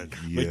Batman.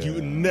 Yeah.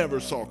 You never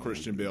saw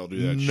Christian Bale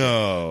do that shit.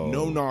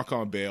 No knock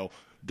on Bale.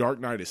 Dark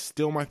Knight is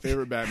still my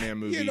favorite Batman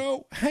movie.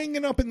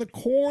 Hanging up in the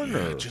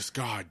corner. Yeah, just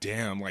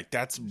goddamn,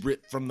 that's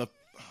ripped from the.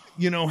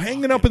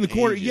 Hanging up in the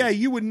corner. Yeah,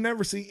 you would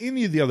never see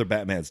any of the other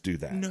Batmans do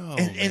that. No,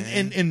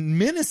 and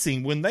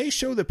menacing when they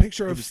show the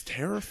picture of. It was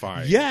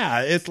terrifying.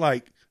 Yeah, it's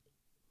like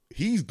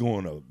he's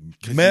going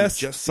to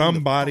mess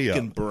somebody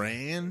up.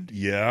 Brand.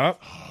 Yeah.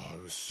 Oh,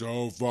 it was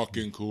so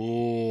fucking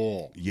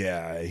cool.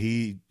 Yeah,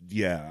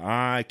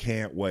 I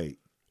can't wait.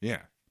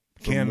 Yeah,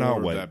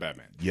 cannot wait. That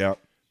Batman. Yep.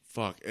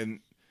 Fuck, and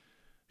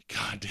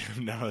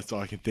goddamn, now that's all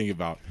I can think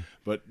about.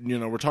 But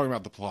we're talking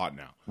about the plot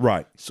now,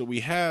 right? So we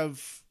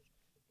have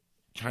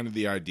kind of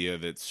the idea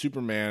that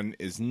Superman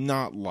is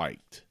not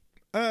liked.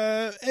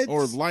 It's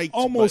or liked,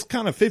 almost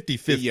kind of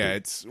 50-50. Yeah,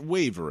 it's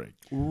wavering.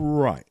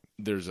 Right.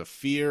 There's a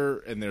fear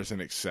and there's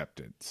an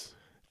acceptance.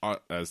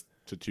 As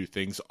to two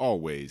things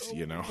always,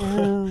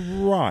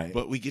 Right.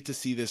 But we get to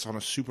see this on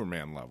a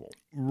Superman level.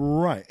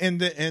 Right.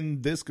 And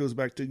this goes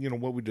back to,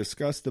 what we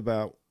discussed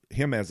about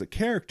him as a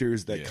character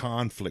is that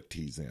conflict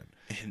he's in.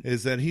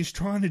 Is that he's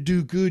trying to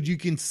do good. You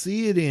can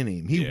see it in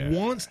him. He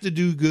wants to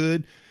do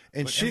good.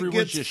 and but shit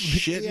everyone's gets just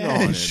shitting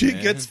on and it, shit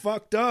man. gets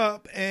fucked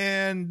up,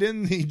 and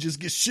then he just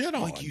gets shit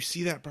on. Like, you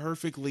see that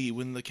perfectly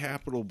when the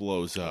Capitol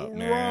blows up,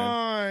 man.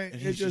 Right.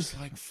 And he's just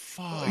like,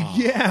 fuck.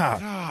 Yeah.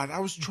 God, I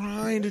was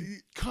trying to...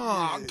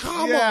 Come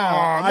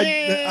Yeah, on,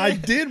 man. I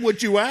did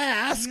what you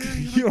asked.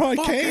 You're I like,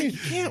 fuck, can't. you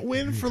can't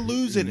win for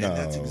losing. No. And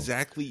that's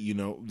exactly,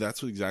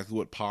 that's exactly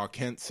what Pa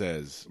Kent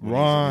says. When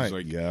Right. He's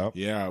like, Yep.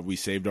 yeah, we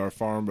saved our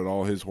farm, but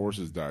all his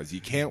horses dies.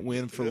 You can't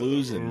win for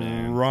losing,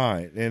 man.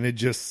 Right. And it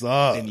just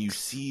sucks. And you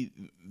see,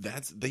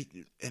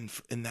 and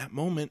in that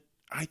moment,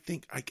 I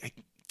think I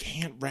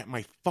can't wrap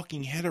my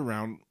fucking head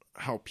around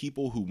how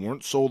people who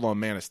weren't sold on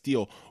Man of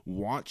Steel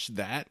watched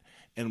that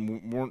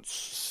and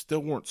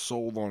still weren't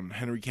sold on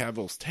Henry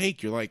Cavill's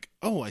take. You're like,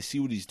 oh, I see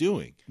what he's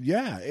doing.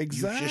 Yeah,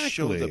 exactly. You just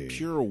show the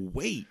pure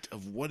weight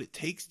of what it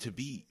takes to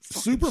be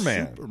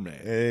Superman.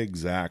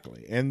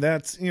 Exactly. And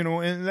that's, and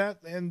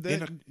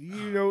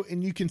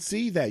you can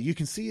see that. You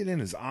can see it in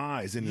his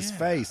eyes, in his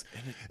face.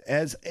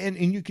 And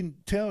you can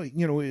tell,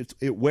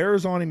 it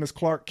wears on him as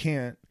Clark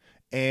Kent.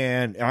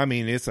 And I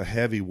mean, it's a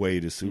heavy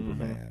weight as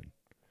Superman. Mm-hmm.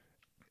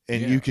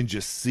 And you can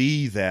just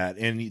see that,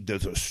 and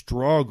there's a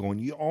struggle,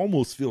 and you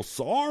almost feel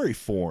sorry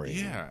for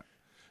him. Yeah,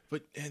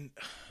 but and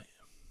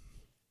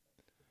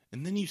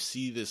then you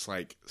see this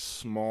like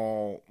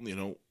small,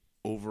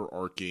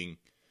 overarching,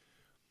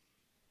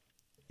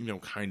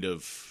 kind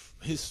of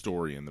his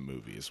story in the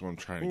movie is what I'm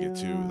trying to get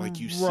to. Like,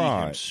 you see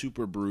him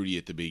super broody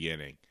at the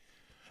beginning,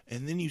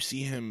 and then you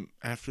see him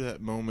after that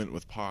moment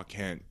with Pa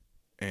Kent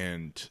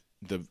and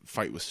the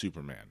fight with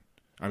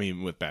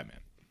with Batman.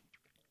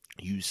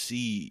 You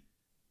see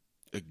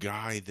a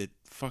guy that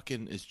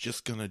fucking is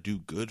just gonna do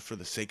good for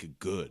the sake of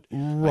good.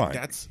 Right. Like,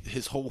 that's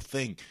his whole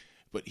thing.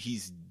 But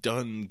he's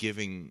done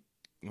giving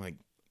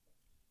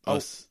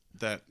us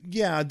that.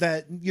 Yeah,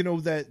 that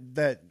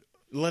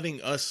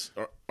letting us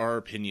our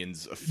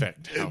opinions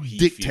affect how he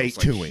dictate feels.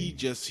 Like to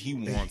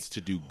him. He wants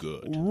to do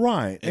good.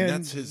 Right. And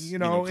that's his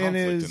and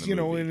his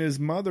movie. and his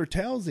mother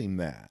tells him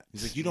that.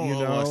 He's like, you don't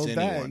owe us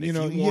anyone.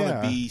 If you want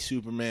to be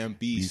Superman,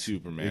 be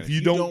Superman. If you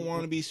don't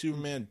want to be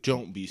Superman,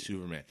 don't be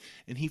Superman.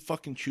 And he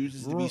fucking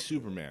chooses to be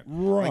Superman.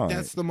 Right. Like,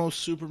 that's the most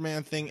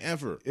Superman thing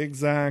ever.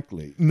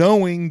 Exactly.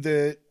 Knowing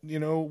that,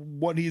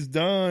 what he's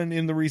done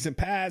in the recent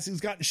past,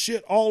 he's gotten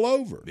shit all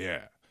over.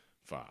 Yeah.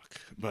 Fuck.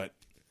 But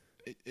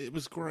it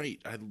was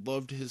great. I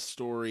loved his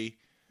story.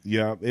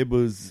 Yeah, it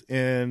was,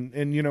 and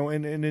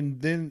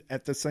then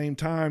at the same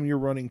time, you're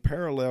running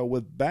parallel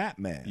with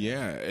Batman.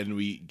 Yeah, and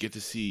we get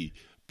to see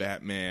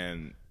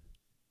Batman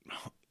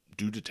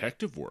do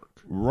detective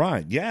work.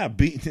 Right. Yeah.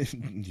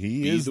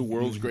 He is the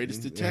world's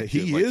greatest detective.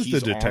 He is the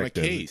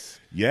detective. On a case.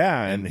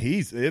 Yeah, and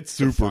it's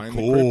super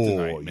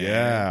cool.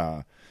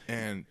 Yeah.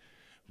 And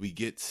we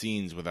get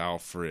scenes with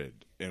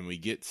Alfred, and we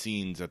get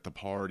scenes at the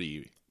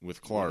party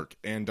with Clark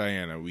and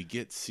Diana. We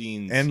get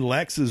scenes, and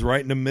Lex is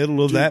right in the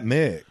middle of that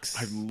mix.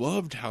 I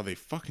loved how they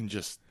fucking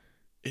just.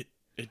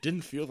 It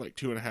didn't feel like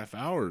 2.5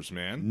 hours,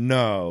 man.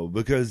 No,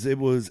 because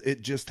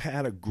it just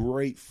had a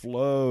great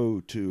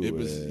flow to it. It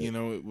was,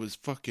 it was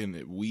fucking,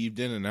 it weaved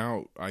in and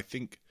out, I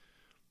think,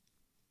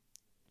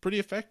 pretty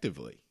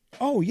effectively.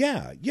 Oh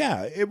yeah.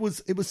 It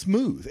was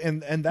smooth.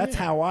 And that's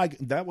how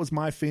that was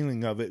my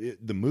feeling of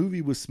it. The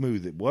movie was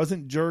smooth. It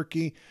wasn't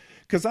jerky.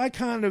 Because I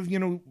kind of,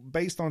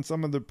 based on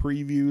some of the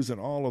previews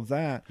and all of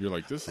that, you're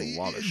like, this is a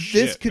lot of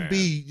shit.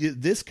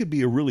 This could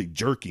be a really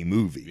jerky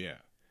movie. Yeah.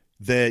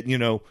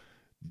 That,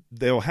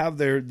 they'll have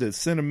the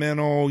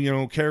sentimental,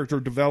 character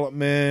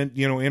development,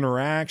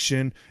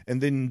 interaction, and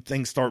then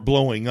things start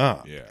blowing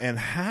up. Yeah. And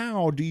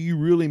how do you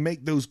really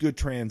make those good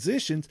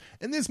transitions?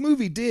 And this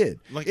movie did.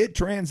 Like, it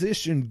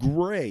transitioned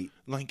great.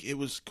 Like, it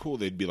was cool.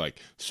 They'd be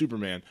like,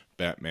 Superman,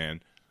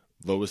 Batman,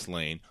 Lois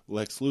Lane,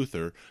 Lex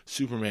Luthor,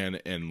 Superman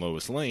and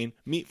Lois Lane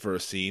meet for a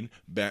scene.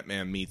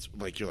 Batman meets,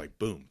 like, you're like,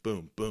 boom,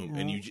 boom, boom,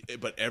 and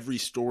but every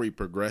story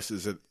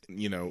progresses at,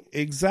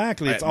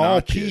 exactly. It's all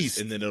notches,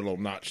 pieced, and then it'll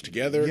notch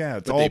together. Yeah,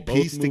 it's all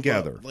pieced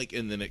together. Like,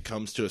 and then it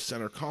comes to a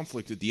center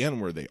conflict at the end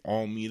where they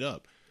all meet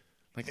up.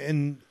 Like,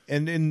 and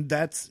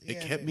that's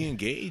it kept me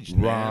engaged,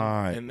 man.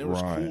 Right, and there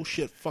was cool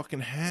shit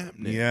fucking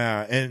happening.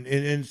 Yeah, and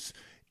it's.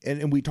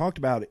 And we talked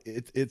about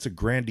it. It's a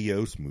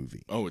grandiose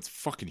movie. Oh, it's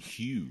fucking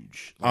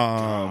huge.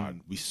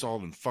 God, we saw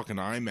it in fucking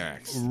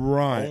IMAX.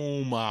 Right.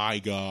 Oh my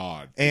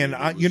God. And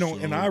I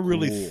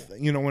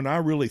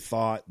really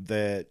thought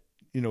that,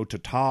 to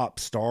top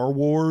Star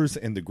Wars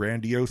and the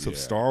grandiose of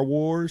Star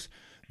Wars,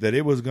 that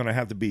it was going to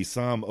have to be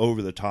some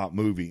over the top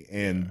movie.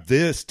 And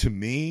this, to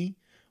me,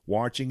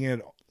 watching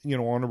it,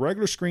 on a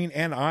regular screen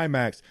and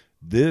IMAX,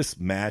 this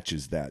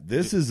matches that.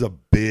 This is a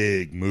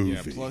big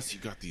movie. Yeah, plus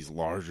you got these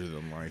larger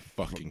than life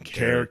fucking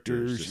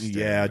characters.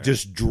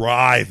 Just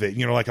drive it,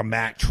 like a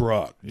Mack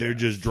truck. Yeah. They're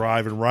just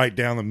driving right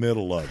down the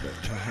middle of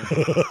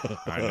it.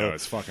 I know,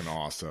 it's fucking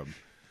awesome.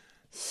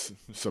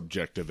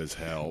 Subjective as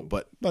hell,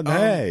 but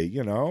hey,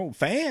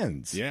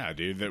 fans. Yeah,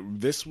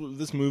 dude, this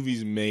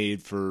movie's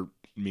made for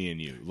me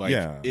and you. Like,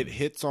 it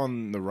hits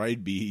on the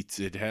right beats.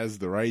 It has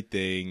the right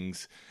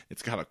things.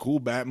 It's got a cool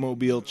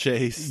Batmobile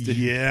chase.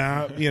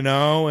 Yeah,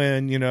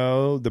 and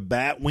the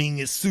Batwing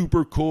is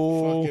super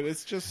cool. Fuck it,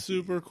 it's just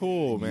super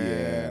cool,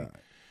 man.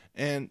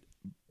 Yeah.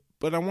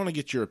 But I want to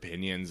get your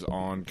opinions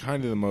on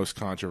kind of the most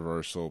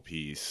controversial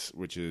piece,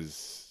 which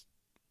is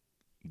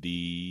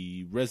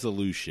the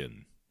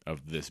resolution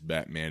of this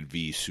Batman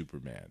v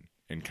Superman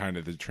and kind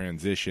of the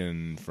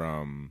transition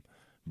from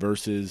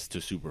Versus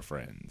to Super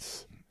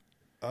Friends.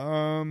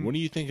 What do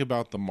you think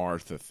about the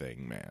Martha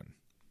thing, man?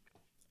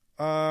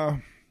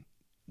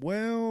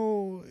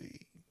 Well,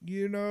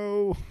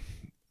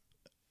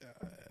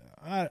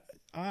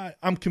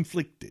 I'm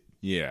conflicted.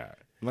 Yeah.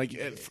 Like,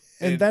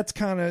 and that's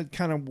kind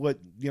of what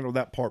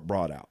that part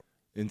brought out.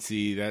 And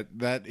see,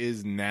 that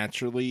is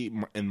naturally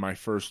in my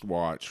first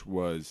watch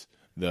was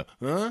the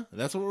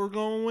that's what we're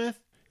going with.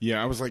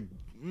 Yeah, I was like,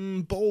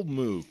 bold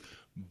move,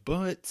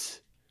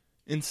 but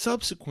in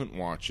subsequent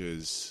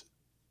watches,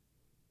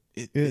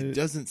 it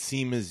doesn't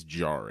seem as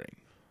jarring.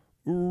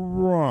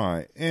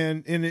 Right,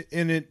 and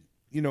it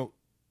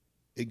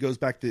it goes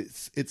back to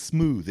it's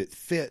smooth. It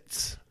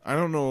fits. I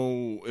don't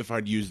know if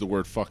I'd use the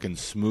word fucking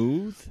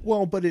smooth.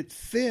 Well, but it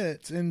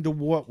fits into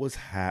what was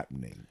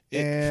happening.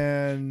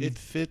 It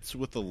fits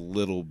with a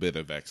little bit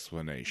of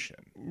explanation.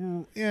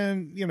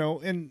 And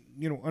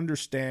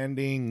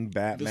understanding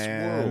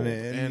Batman. This world.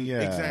 And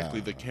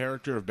exactly, the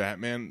character of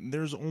Batman,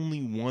 there's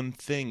only one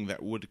thing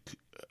that would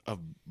have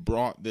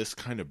brought this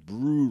kind of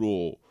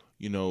brutal,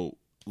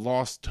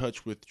 lost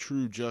touch with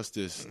true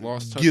justice,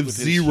 lost touch with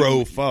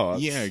zero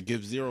fucks. Yeah,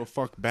 give zero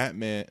fuck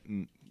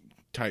Batman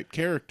type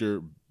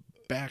character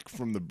back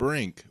from the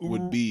brink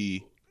would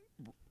be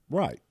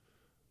right.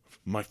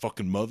 My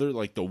fucking mother,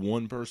 like the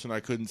one person I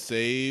couldn't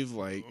save,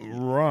 like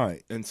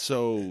right. And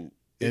so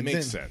it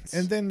makes sense.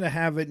 And then to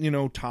have it,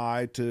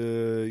 tied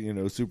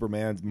to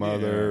Superman's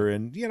mother,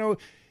 and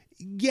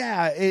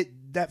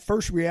that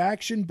first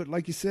reaction, but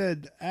like you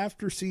said,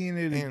 after seeing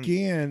it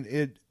again,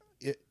 it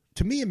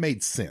to me, it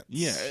made sense.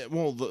 Yeah,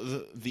 well,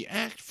 the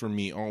act for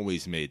me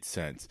always made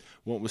sense.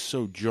 What was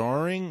so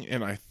jarring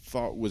and I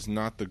thought was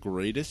not the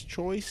greatest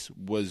choice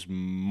was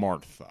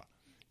Martha.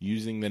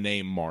 Using the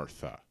name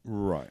Martha.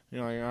 Right.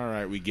 You're like, all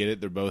right, we get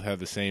it. They both have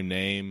the same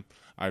name.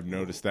 I've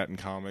noticed that in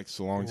comics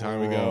a long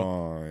time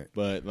ago. Right.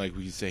 But, like,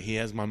 we say, he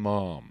has my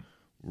mom.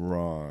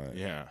 Right.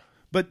 Yeah.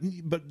 But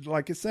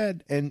like I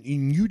said, and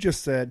you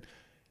just said,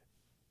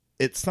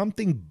 it's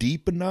something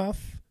deep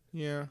enough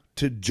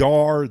to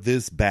jar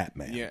this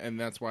Batman. Yeah, and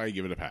that's why I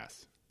give it a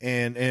pass.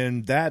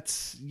 And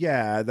that's,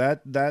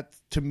 that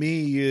to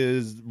me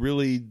is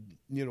really,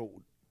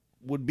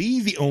 would be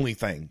the only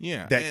thing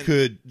that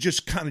could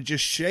just kind of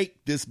just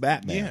shake this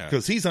Batman,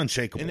 because he's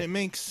unshakable. And it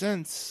makes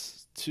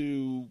sense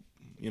to,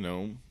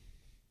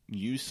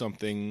 use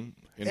something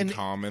in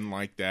common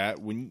like that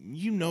when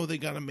they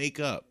got to make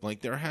up.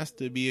 Like, there has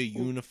to be a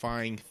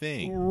unifying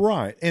thing.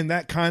 Right. And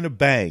that kind of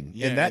bang.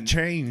 Yeah, and that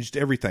changed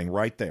everything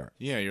right there.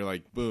 Yeah, you're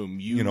like,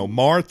 boom.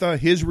 Martha,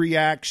 his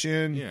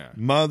reaction,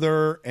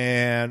 mother,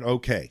 and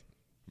okay.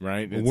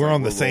 Right? We're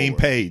on the same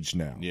page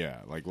now.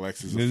 Yeah, like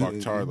Lex is a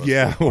fucktard.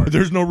 Yeah,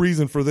 there's no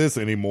reason for this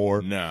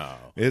anymore. No.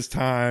 It's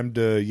time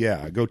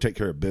to, go take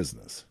care of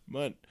business.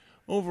 But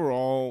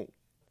overall,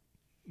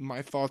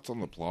 my thoughts on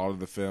the plot of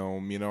the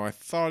film, I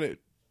thought it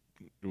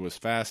was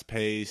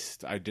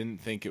fast-paced. I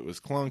didn't think it was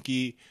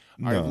clunky.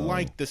 No. I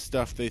liked the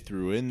stuff they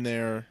threw in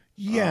there.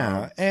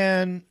 Yeah,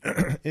 and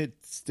it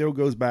still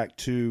goes back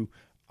to,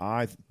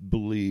 I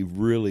believe,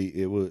 really,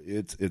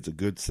 it's a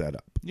good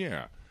setup.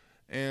 Yeah,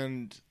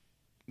 and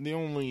the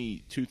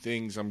only two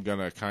things I'm going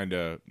to kind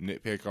of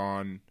nitpick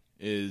on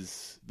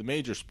is the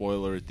major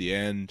spoiler at the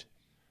end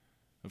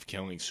of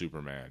killing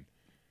Superman.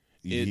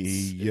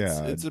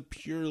 It's a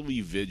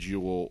purely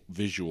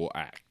visual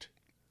act.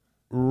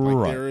 Right.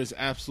 Like, there is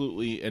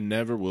absolutely and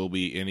never will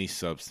be any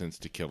substance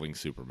to killing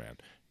Superman.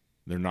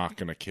 They're not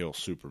going to kill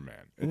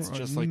Superman. It's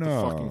just like the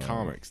fucking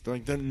comics. They're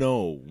like,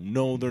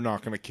 no, they're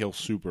not going to kill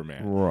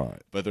Superman.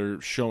 Right. But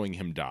they're showing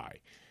him die.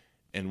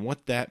 And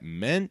what that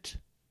meant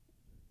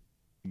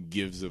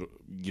gives it,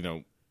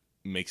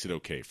 makes it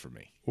okay for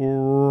me.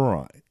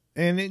 Right.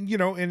 And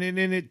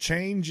it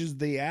changes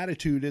the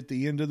attitude at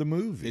the end of the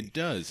movie. It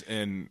does.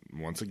 And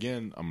once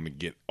again, I'm going to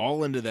get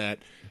all into that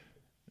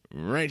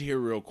right here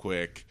real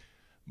quick.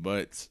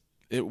 But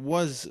it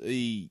was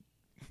a,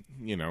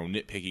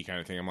 nitpicky kind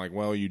of thing. I'm like,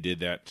 well, you did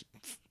that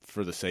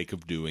for the sake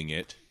of doing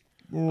it.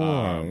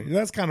 Right.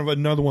 That's kind of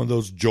another one of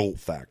those jolt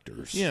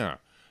factors. Yeah.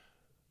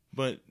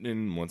 But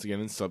once again,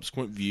 in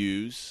subsequent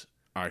views,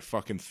 I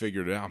fucking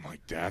figured it out. I'm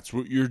like, that's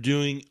what you're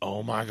doing?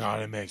 Oh my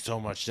God, it makes so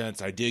much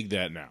sense. I dig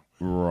that now.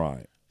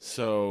 Right.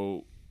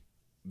 So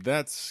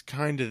that's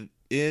kind of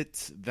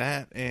it.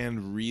 That,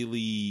 and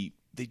really,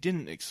 they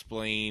didn't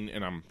explain,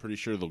 and I'm pretty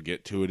sure they'll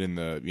get to it in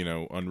the,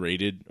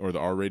 unrated or the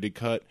R-rated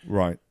cut.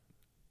 Right.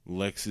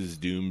 Lex's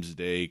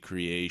doomsday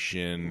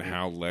creation,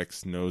 how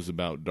Lex knows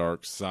about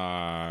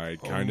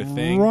Darkseid, kind of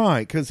thing.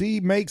 Right, because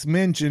he makes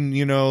mention,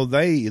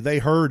 they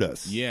heard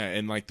us. Yeah,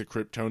 and like the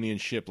Kryptonian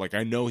ship, like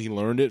I know he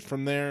learned it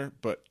from there,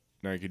 but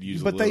I could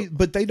use.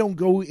 But they don't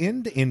go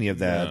into any of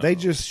that. No. They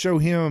just show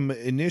him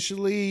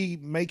initially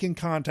making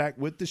contact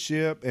with the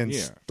ship and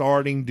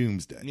starting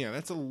doomsday. Yeah,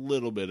 that's a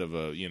little bit of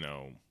a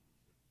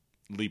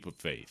leap of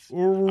faith.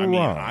 Right. I mean,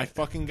 I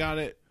fucking got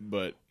it,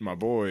 but my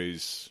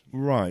boys,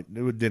 right,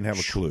 they didn't have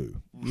a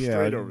clue.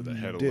 Straight over the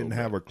head. Didn't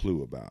have a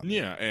clue about it.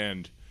 Yeah,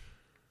 and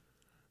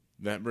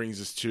that brings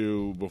us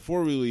to,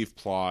 before we leave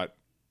plot,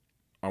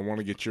 I want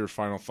to get your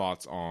final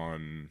thoughts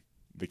on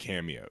the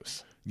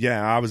cameos.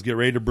 Yeah, I was getting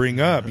ready to bring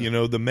up, the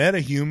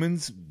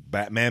metahumans,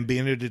 Batman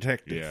being a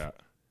detective. Yeah.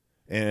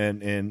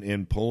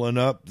 And pulling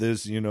up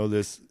this,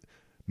 this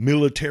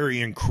military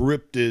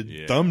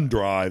encrypted thumb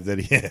drive that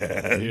he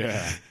had.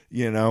 Yeah.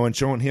 And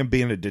showing him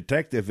being a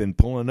detective and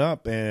pulling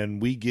up,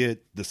 and we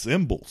get the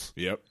symbols.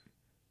 Yep.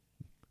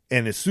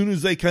 And as soon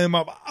as they came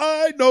up,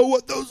 I know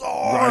what those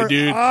are. Right,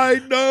 dude. I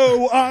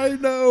know.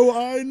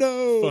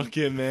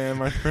 Fucking man,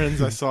 my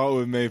friends I saw it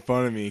with made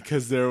fun of me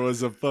because there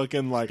was a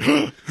fucking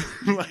I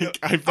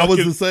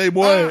was the same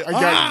way. I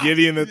got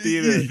giddy in the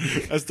theater.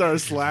 I started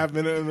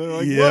slapping it, and they're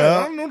like, "What?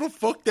 I don't know what the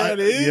fuck that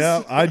is."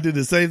 Yeah, I did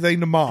the same thing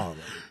to Mom.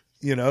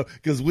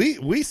 Because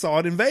we saw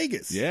it in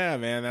Vegas. Yeah,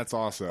 man, that's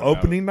awesome.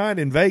 Opening night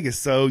in Vegas.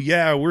 So,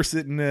 yeah, we're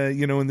sitting,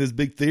 in this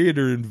big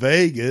theater in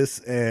Vegas.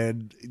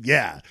 And,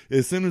 yeah,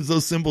 as soon as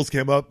those symbols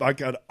came up, I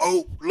got,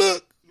 oh,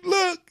 look.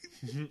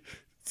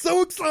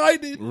 So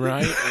excited.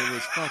 Right? It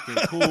was fucking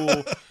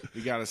cool.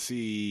 We got to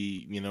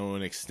see,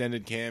 an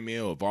extended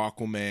cameo of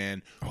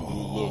Aquaman, who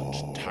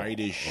looked tight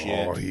as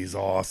shit. Oh, he's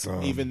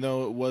awesome. Even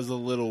though it was a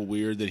little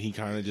weird that he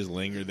kind of just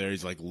lingered there.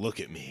 He's like, look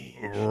at me.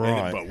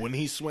 Right. But when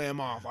he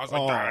swam off, I was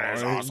like, that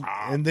is awesome.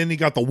 And then he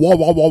got the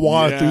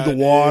wah through the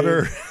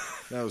water.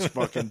 That was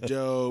fucking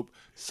dope.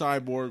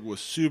 Cyborg was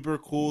super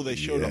cool. They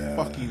showed a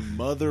fucking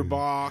mother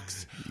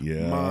box.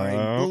 Yeah.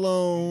 Mind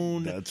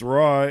blown. That's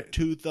right.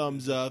 2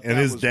 thumbs up. And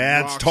his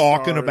dad's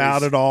talking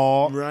about it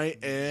all.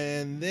 Right.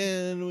 And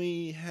then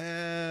we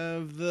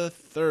have the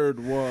third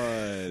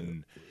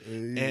one.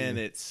 And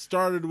it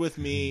started with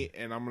me,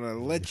 and I'm going to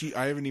let you,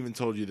 I haven't even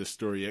told you this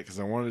story yet because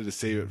I wanted to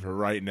save it for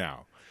right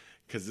now.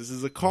 Because this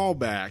is a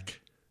callback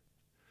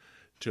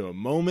to a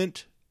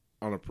moment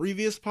on a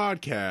previous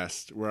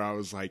podcast where I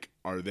was like,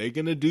 are they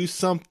going to do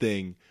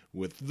something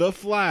with The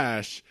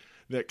Flash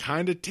that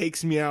kind of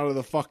takes me out of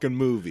the fucking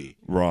movie?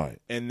 Right.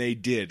 And they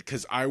did,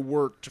 because I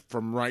worked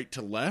from right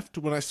to left.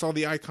 When I saw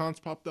the icons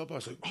popped up, I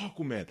was like,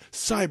 Aquaman,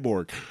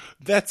 Cyborg,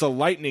 that's a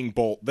lightning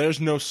bolt. There's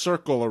no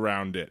circle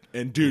around it.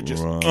 And dude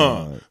just,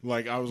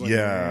 like, I was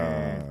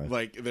like,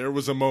 like, there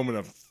was a moment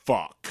of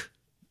fuck.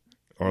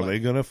 Are they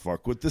gonna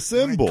fuck with the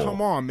symbol? Like, come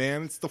on,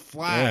 man! It's the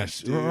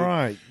Flash, dude.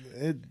 Right?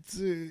 It's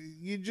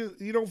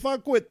you don't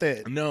fuck with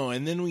it. No,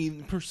 and then we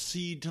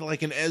proceed to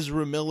like an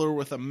Ezra Miller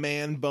with a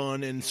man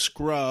bun and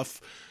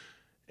scruff,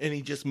 and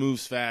he just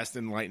moves fast,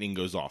 and lightning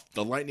goes off.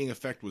 The lightning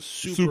effect was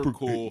super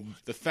cool.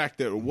 The fact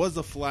that it was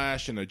a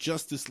Flash in a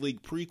Justice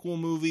League prequel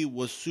movie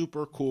was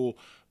super cool,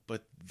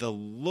 but the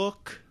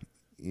look.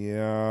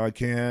 Yeah, I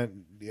can't.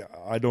 Yeah,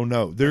 I don't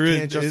know.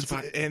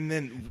 And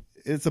then.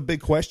 It's a big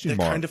question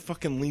mark. That kind of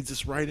fucking leads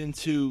us right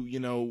into,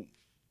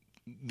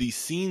 these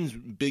scenes,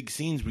 big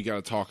scenes we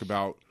got to talk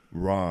about.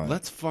 Right.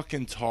 Let's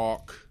fucking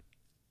talk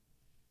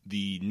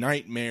the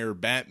Nightmare,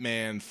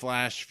 Batman,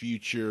 Flash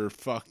future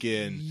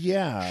fucking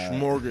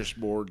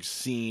smorgasbord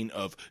scene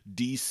of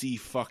DC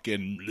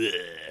fucking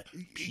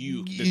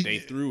puke that they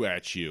threw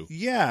at you.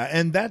 Yeah,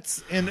 and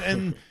that's,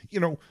 and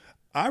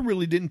I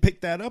really didn't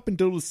pick that up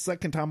until the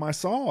second time I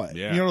saw it.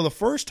 Yeah. The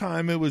first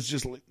time it was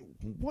just like,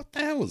 what the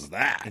hell is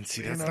that? And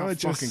see, that's not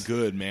fucking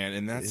good, man.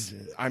 And that's,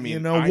 I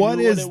mean, what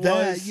is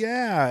that?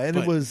 Yeah, and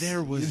it was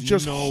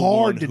just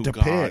hard to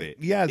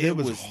depict. Yeah, it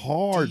was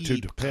hard to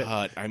depict.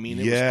 Cut. I mean,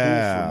 it was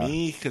cool for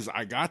me because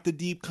I got the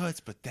deep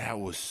cuts, but that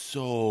was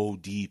so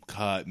deep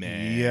cut,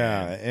 man.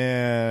 Yeah,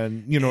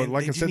 and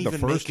like I said, the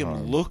first time,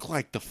 make him look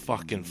like the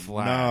fucking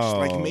Flash.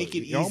 Like, make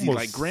it easy.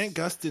 Like Grant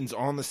Gustin's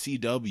on the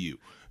CW.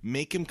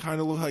 Make him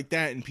kind of look like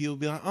that, and people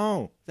be like,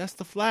 "Oh, that's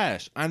the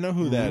Flash. I know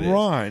who that is."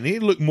 Right? He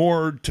looked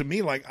more to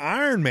me like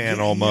Iron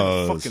Man almost. He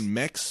had a fucking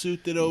mech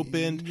suit that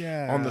opened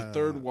on the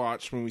third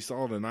watch when we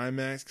saw it in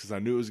IMAX because I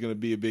knew it was going to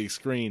be a big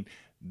screen.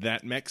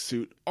 That mech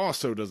suit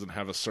also doesn't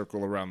have a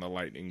circle around the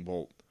lightning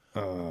bolt.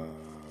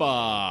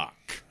 Fuck.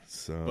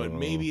 So. But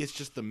maybe it's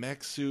just the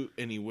mech suit,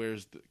 and he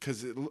wears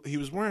because he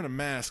was wearing a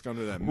mask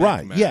under that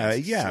mech mask.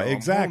 Yeah, so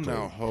exactly.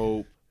 I'm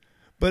hope.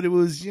 But it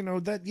was,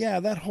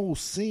 that whole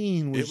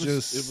scene was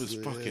it was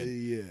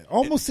fucking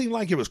almost seemed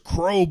like it was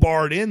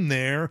crowbarred in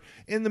there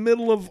in the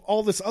middle of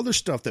all this other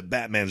stuff that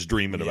Batman's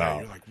dreaming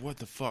about. You're like, what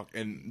the fuck?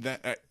 And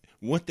that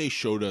what they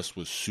showed us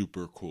was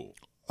super cool.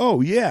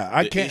 Oh yeah,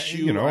 I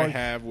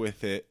have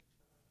with it,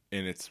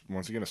 and it's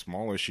once again a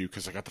small issue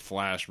because I got the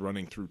Flash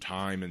running through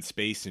time and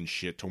space and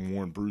shit to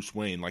warn Bruce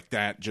Wayne. Like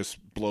that just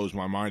blows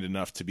my mind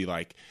enough to be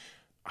like,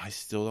 I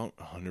still don't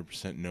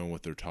 100% know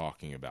what they're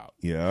talking about.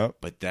 Yeah.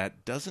 But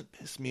that doesn't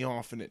piss me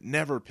off, and it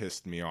never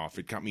pissed me off.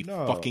 It got me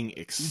fucking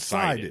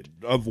excited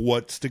of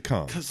what's to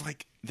come. Because,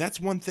 like, that's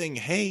one thing.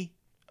 Hey,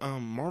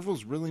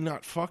 Marvel's really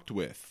not fucked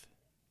with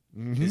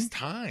his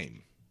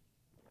time.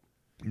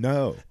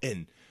 No.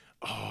 And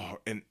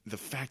the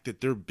fact that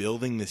they're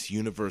building this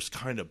universe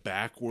kind of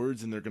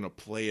backwards and they're going to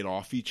play it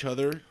off each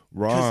other.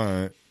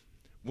 Right.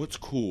 What's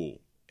cool,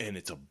 and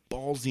it's a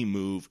ballsy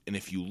move, and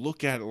if you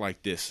look at it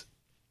like this,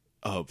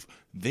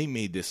 they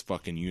made this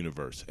fucking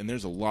universe, and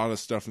there's a lot of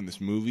stuff in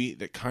this movie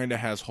that kind of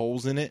has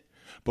holes in it,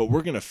 but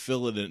we're gonna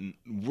fill it in.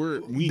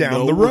 We down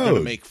know the we're road. gonna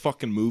make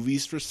fucking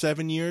movies for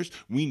 7 years.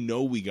 We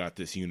know we got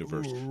this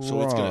universe,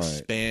 so it's gonna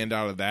expand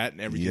out of that,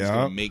 and everything's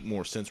gonna make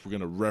more sense. We're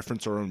gonna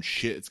reference our own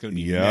shit. It's gonna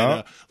be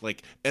meta.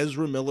 Like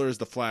Ezra Miller as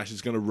the Flash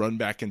is gonna run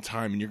back in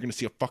time, and you're gonna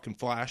see a fucking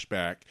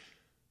flashback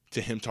to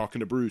him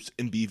talking to Bruce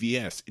in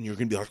BvS, and you're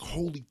going to be like,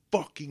 holy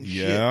fucking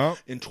shit.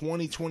 In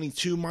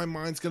 2022, my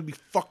mind's going to be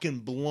fucking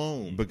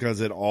blown.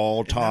 Because it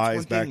all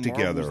ties back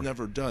together. Marvel's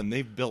never done.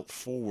 They've built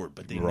forward,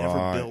 but they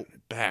never built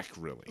back,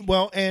 really.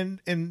 Well, and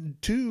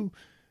two,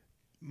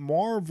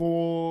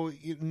 Marvel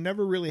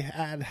never really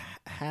had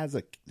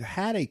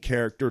a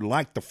character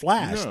like the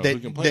Flash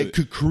that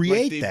could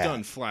create they've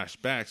done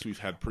flashbacks. We've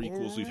had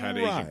prequels. We've had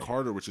Agent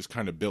Carter, which is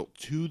kind of built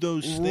to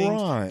those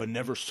things, but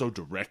never so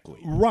directly.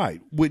 Right,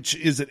 which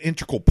is an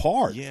integral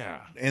part.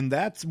 Yeah, and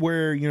that's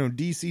where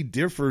DC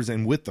differs,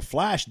 and with the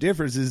Flash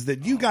differs is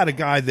that you got a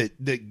guy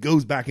that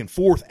goes back and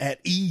forth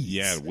at ease.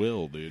 Yeah,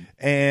 Will, dude,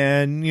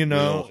 and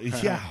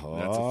that's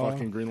a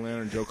fucking Green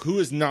Lantern joke. Who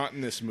is not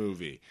in this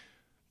movie?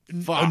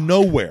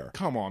 Nowhere.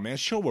 Come on, man.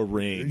 Show a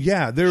ring.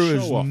 Yeah, there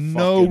is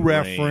no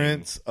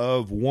reference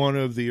of one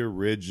of the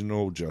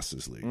original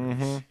Justice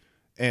Leaguers.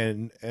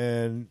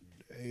 And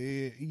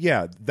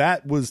yeah,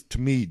 that was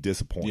to me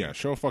disappointing. Yeah,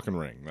 show a fucking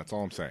ring. That's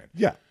all I'm saying.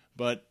 Yeah.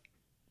 But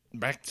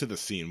back to the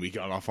scene. We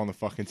got off on the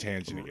fucking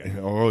tangent again.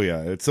 Oh,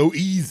 yeah. It's so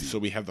easy. So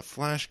we have the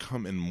Flash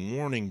come and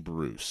warning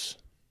Bruce,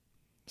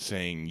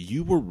 saying,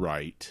 you were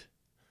right.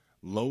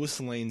 Lois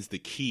Lane's the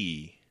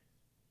key.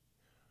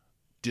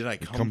 Did I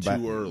come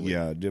too early?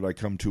 Yeah, did I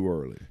come too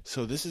early?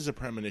 So this is a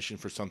premonition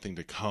for something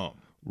to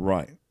come.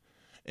 Right.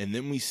 And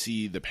then we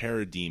see the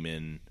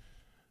Parademon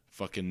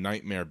fucking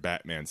Nightmare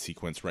Batman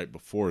sequence right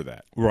before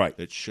that. Right.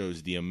 That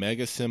shows the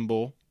Omega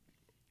symbol,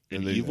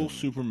 an evil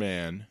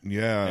Superman,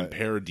 and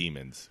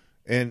Parademons.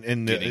 And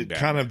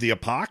kind of the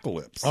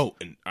apocalypse. Oh,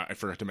 and I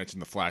forgot to mention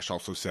the Flash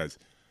also says,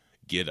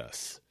 get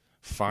us.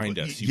 Find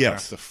us. You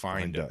have to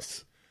find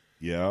us.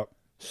 Yeah.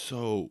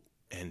 So...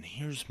 And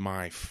here's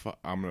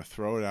I'm going to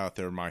throw it out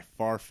there, my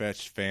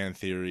far-fetched fan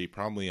theory,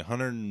 probably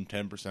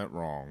 110%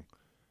 wrong.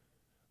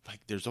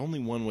 Like, there's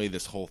only one way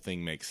this whole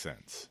thing makes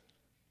sense.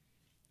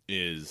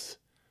 Is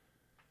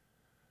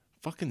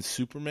fucking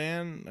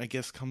Superman, I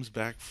guess, comes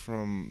back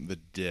from the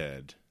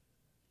dead.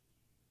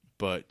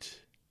 But...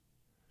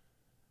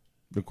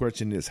 The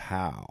question is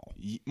how?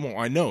 Well,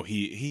 I know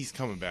he's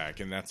coming back,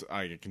 and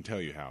I can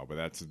tell you how, but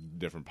that's a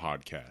different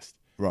podcast.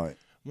 Right.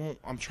 Well,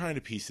 I'm trying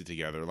to piece it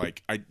together.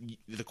 Like,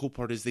 the cool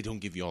part is they don't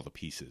give you all the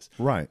pieces.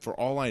 Right. For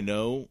all I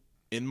know,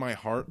 in my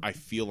heart, I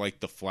feel like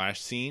the Flash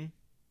scene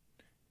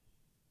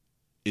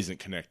isn't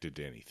connected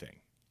to anything.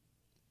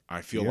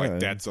 I feel like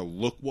that's a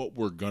look what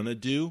we're gonna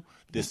do.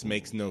 This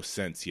makes no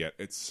sense yet.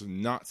 It's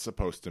not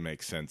supposed to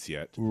make sense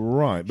yet.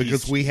 Right,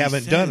 because we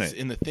haven't done it.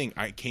 In the thing,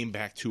 I came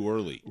back too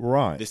early.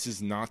 Right. This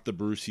is not the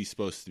Bruce he's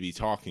supposed to be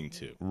talking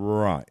to.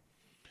 Right.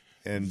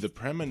 And the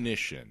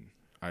premonition,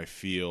 I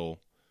feel...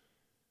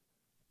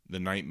 The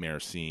nightmare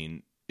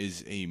scene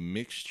is a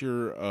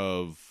mixture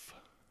of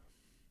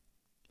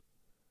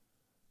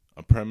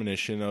a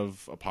premonition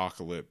of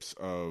apocalypse,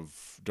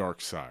 of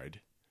Darkseid.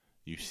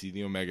 You see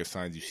the Omega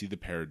signs, you see the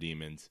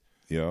Parademons.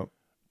 Yeah.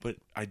 But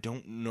I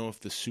don't know if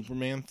the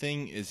Superman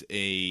thing is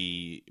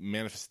a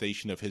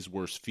manifestation of his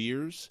worst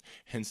fears,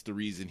 hence the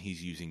reason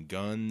he's using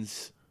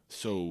guns.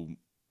 So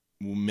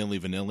Milli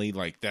Vanilli,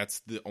 like,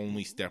 that's the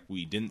only step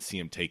we didn't see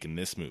him take in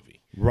this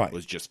movie. Right.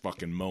 Was just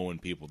fucking mowing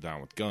people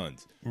down with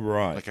guns.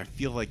 Right. Like, I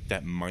feel like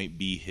that might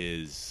be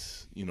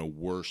his,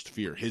 worst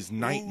fear, his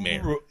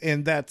nightmare.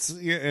 And that's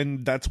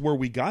where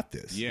we got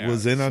this. Yeah,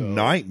 was in a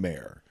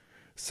nightmare.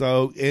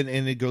 So, and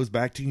it goes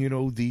back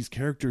to, these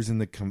characters in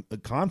the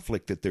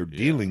conflict that they're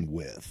dealing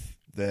with.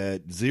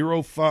 That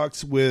zero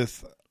fucks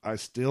with, I'm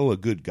still a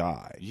good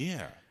guy.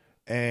 Yeah.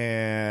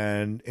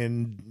 And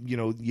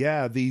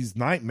these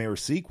nightmare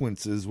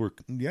sequences were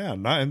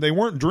and they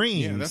weren't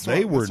dreams.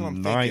 They were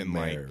nightmares. Thinking,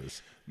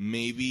 like,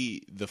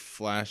 maybe the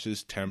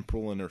Flash's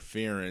temporal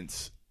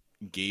interference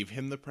gave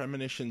him the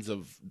premonitions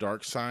of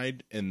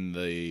Darkseid and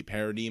the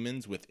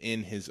parademons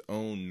within his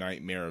own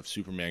nightmare of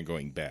Superman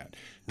going bad.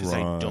 Because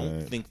I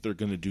don't think they're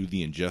going to do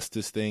the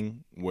Injustice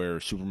thing where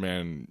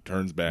Superman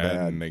turns bad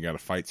and they got to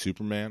fight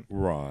Superman.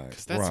 Right.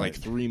 Because that's like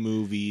 3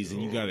 movies,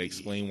 and you got to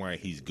explain why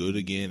he's good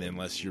again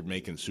unless you're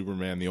making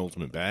Superman the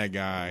ultimate bad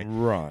guy.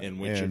 Right. In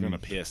which you're going to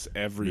piss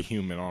every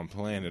human on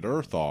planet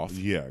Earth off.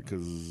 Yeah,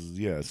 because,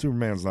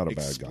 Superman's not a bad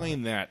guy.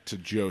 Explain that to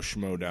Joe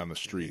Schmo down the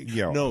street.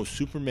 Yeah. No,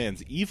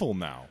 Superman's evil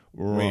now.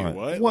 Right. Wait,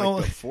 what? Well,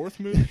 like the 4th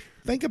movie?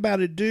 Think about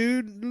it,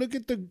 dude. Look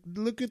at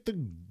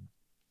the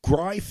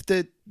gripe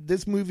that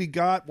this movie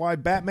got. Why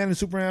Batman and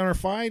Superman are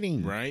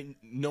fighting? Right?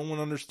 No one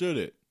understood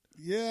it.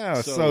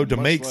 Yeah. So to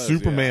make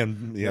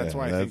Superman, that's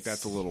why I think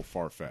that's a little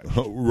far fetched.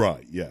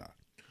 Right. Yeah.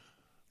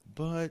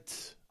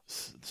 But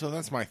so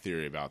that's my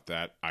theory about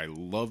that. I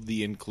love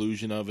the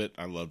inclusion of it.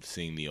 I loved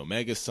seeing the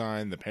Omega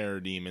sign, the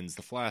parademons,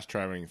 the Flash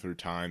traveling through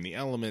time. The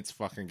elements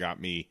fucking got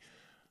me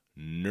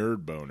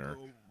nerd boner.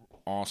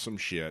 Awesome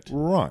shit.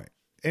 Right.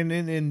 And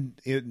then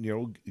it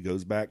it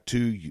goes back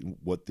to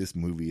what this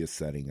movie is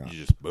setting up. You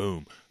just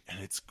boom, and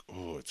it's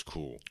cool. It's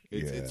cool.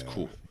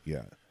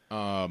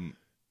 Yeah.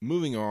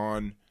 Moving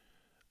on,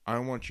 I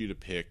want you to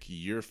pick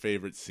your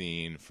favorite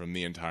scene from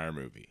the entire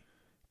movie.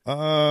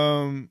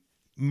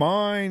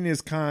 Mine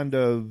is kind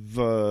of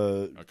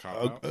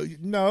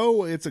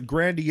no, it's a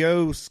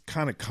grandiose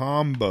kind of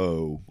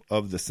combo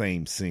of the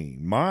same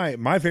scene.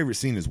 My favorite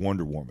scene is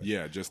Wonder Woman.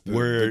 Yeah, just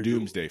the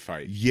Doomsday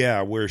fight.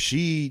 Yeah, where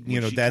she,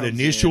 When that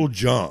initial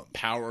jump,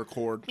 power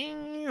chord.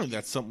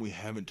 That's something we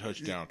haven't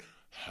touched down.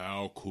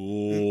 How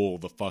cool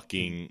the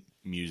fucking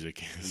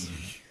music is.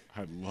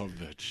 I love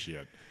that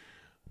shit.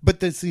 But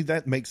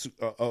that makes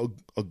a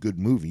good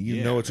movie.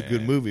 You know it's a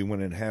good movie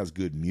when it has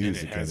good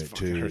music in it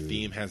too. Her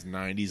theme has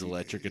 90s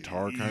electric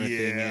guitar kind of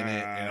thing in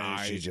it,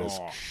 and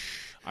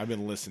I've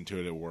been listening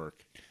to it at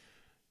work.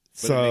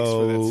 But it makes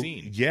for that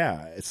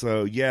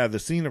scene. The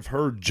scene of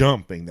her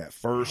jumping that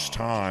first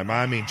time.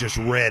 I mean, just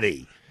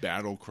ready,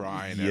 battle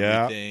cry and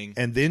everything,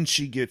 and then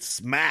she gets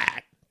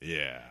smacked.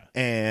 Yeah,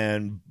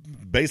 and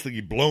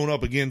basically blown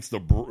up against the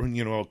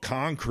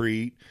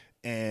concrete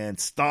and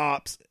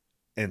stops.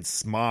 And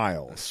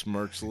smiles,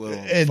 smirks a little,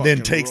 and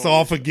then takes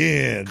off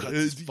again. Cuts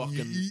his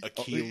fucking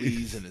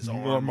Achilles and his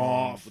arm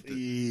off.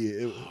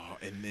 And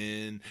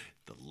then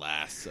the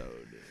lasso.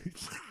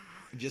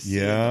 Just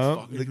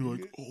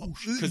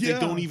because they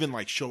don't even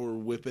show her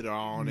whip it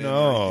on.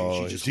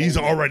 No, she's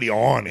already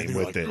on him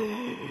with it.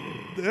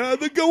 Yeah,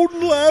 the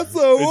golden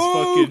lasso. It's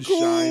fucking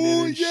shining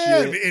and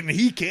shit, and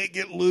he can't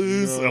get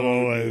loose.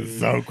 It's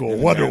so cool.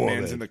 Wonder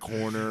Woman's in the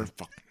corner.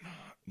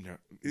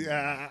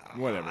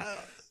 Whatever.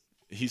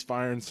 He's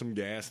firing some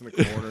gas in the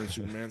corner, and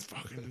Superman's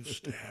fucking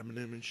stabbing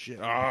him and shit.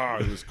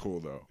 It was cool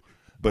though.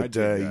 But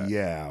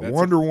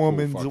Wonder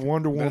Woman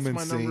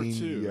scene.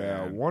 Two,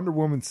 man. Wonder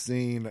Woman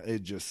scene.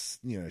 It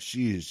just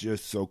she is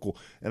just so cool,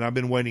 and I've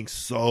been waiting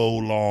so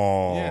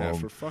long.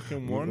 For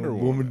fucking Wonder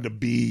Woman to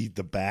be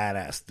the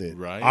badass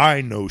that I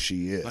know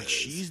she is.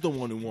 She's the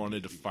one who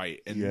wanted to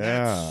fight, and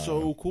that's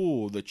so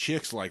cool. The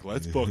chick's like,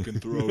 let's fucking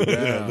throw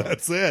down.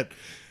 That's it.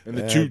 And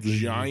the two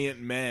giant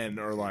men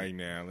are like,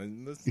 nah,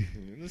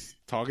 let's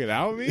talk it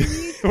out, maybe?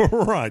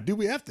 Right. Do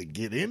we have to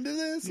get into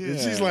this? Yeah. And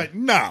she's like,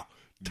 no,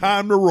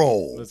 time to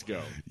roll. Let's go.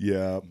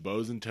 Yeah.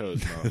 Bows and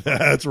toes,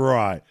 That's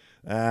right.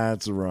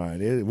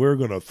 We're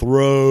going to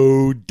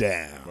throw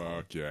down.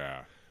 Fuck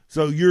yeah.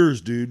 So yours,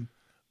 dude.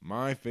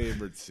 My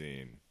favorite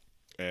scene,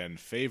 and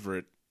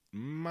favorite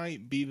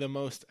might be the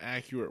most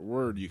accurate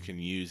word you can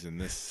use in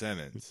this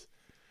sentence.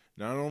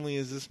 Not only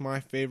is this my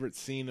favorite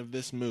scene of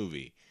this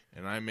movie,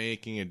 and I'm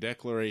making a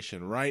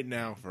declaration right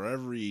now for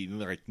every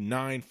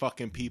 9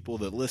 fucking people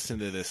that listen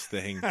to this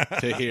thing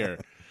to hear.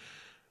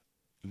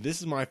 This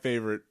is my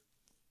favorite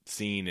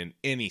scene in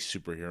any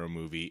superhero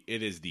movie.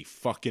 It is the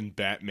fucking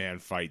Batman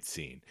fight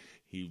scene.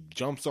 He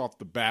jumps off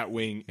the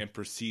Batwing and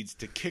proceeds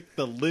to kick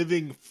the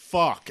living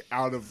fuck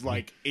out of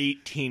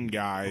 18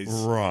 guys.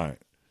 Right.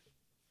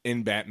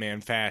 In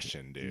Batman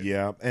fashion, dude.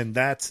 Yeah,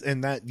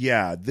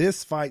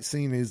 this fight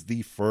scene is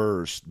the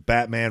first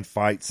Batman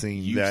fight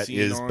scene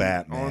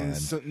Batman.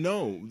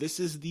 No, this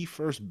is the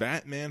first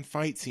Batman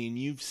fight scene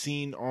you've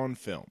seen on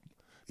film.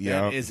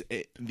 Yeah, that is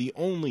the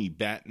only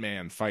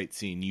Batman fight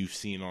scene you've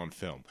seen on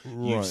film.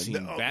 Right. You've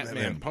seen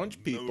Batman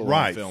punch people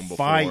on film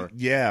before.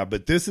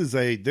 But this is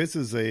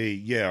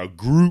a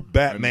group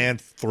Batman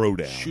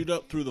throwdown. Shoot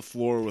up through the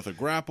floor with a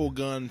grapple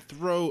gun,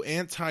 throw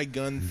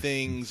anti-gun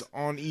things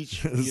on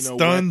each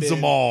stuns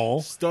them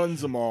all,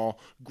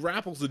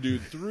 grapples the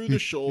dude through the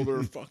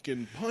shoulder,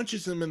 fucking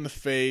punches him in the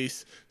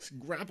face,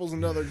 grapples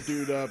another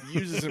dude up,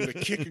 uses him to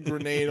kick a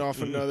grenade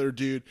off another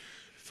dude.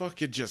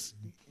 Fucking just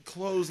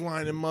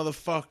clotheslining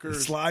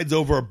motherfuckers. Slides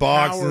over a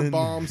box. Power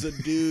bombs a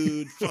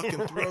dude.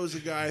 Fucking throws a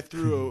guy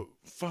through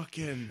a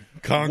fucking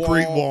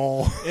concrete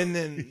wall. And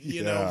then,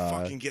 you know,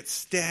 fucking gets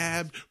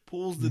stabbed.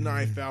 Pulls the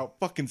knife out.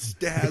 Fucking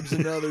stabs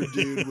another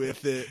dude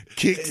with it.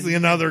 Kicks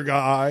another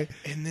guy.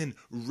 And then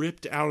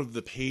ripped out of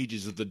the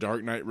pages of The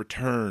Dark Knight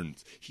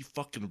Returns. He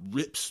fucking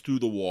rips through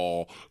the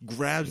wall.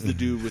 Grabs the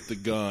dude with the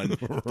gun.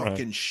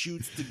 Fucking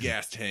shoots the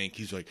gas tank.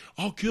 He's like,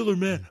 I'll kill her,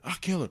 man. I'll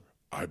kill her.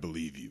 I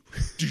believe you.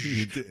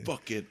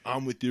 Fucking,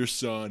 I'm with your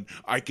son.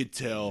 I could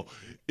tell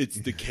it's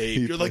the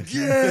cape. You're like,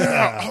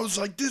 yeah. I was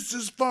like, this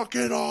is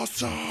fucking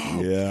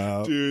awesome.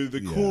 Yeah. Dude,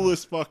 the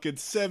coolest fucking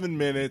 7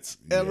 minutes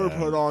ever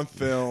put on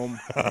film.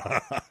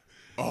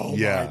 Oh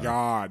my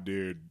God,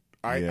 dude.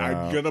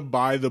 I'm going to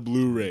buy the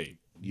Blu-ray.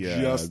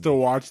 Just to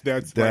watch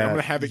that. I'm going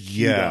to have it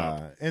queued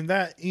up. And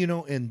that, you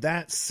know, and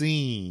that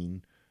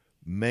scene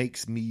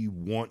makes me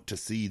want to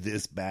see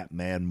this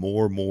Batman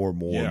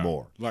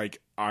more. Like,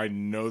 I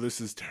know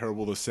this is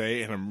terrible to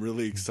say, and I'm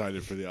really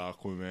excited for the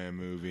Aquaman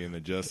movie and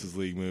the Justice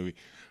League movie.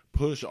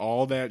 Push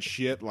all that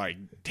shit like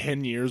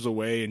 10 years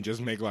away and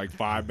just make like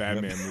 5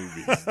 Batman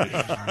movies.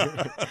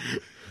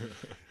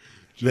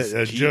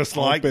 Just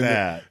like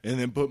that. And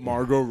then put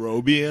Margot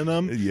Robbie in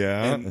them.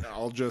 Yeah. And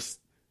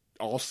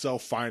I'll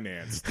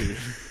self-finance, dude.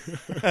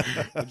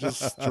 I'll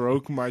just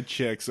stroke my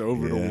checks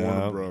over to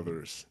Warner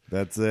Brothers.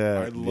 That's it.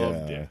 I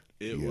loved it.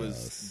 It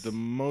was the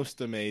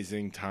most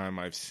amazing time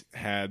I've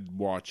had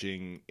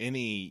watching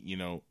any, you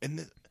know,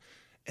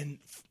 and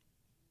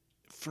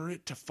for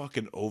it to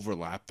fucking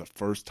overlap the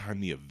first time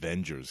the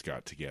Avengers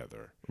got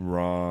together.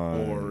 Right.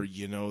 Or,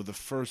 you know, the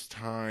first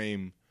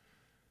time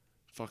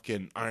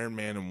fucking Iron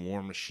Man and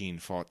War Machine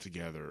fought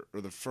together. Or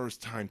the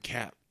first time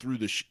Cap threw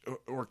the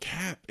or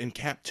Cap in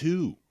Cap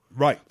 2.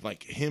 Right.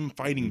 Like, him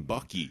fighting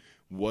Bucky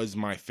was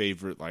my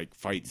favorite, like,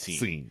 fight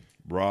scene.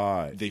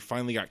 Right. They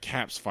finally got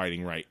Cap's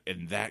fighting right,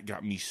 and that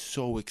got me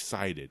so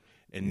excited.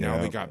 And now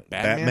they got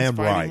Batman's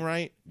fighting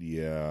right.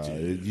 Yeah.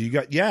 Dude. You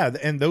got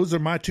and those are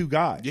my two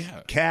guys.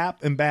 Yeah.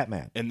 Cap and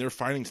Batman. And their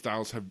fighting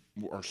styles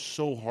are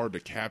so hard to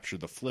capture.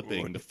 The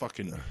flipping, the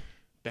fucking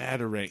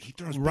battering. He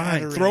throws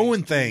batarangs,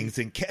 throwing things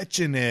and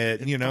catching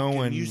it, you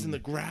know, and using the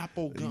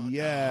grapple gun.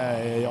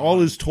 Yeah, all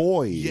his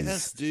toys.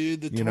 Yes,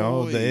 dude, the toys. You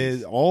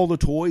know, all the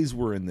toys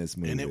were in this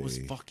movie. And it was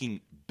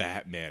fucking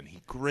Batman.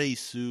 Gray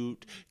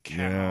suit,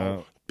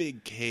 cowl,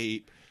 big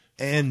cape.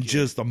 And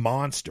just a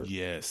monster.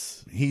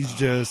 Yes. He's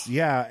just,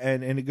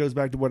 and it goes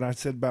back to what I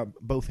said about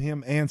both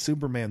him and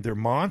Superman. They're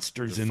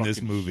monsters in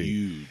this movie.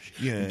 Huge.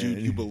 Yeah. Dude,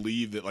 you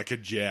believe that like a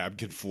jab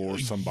can floor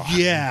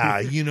somebody. Yeah,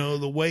 you know,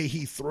 the way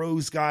he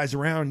throws guys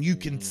around, you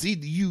can see,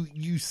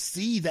 you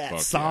see that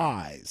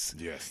size.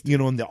 Yeah. Yes. You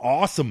know, and the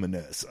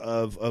awesomeness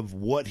of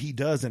what he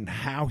does and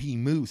how he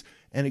moves.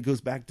 And it goes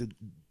back to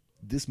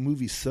this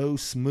movie's so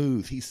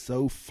smooth. He's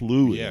so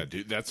fluid. Yeah,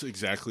 dude, that's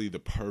exactly the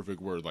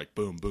perfect word. Like,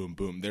 boom, boom,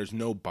 boom. There's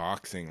no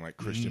boxing like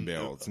Christian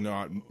Bale. It's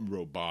not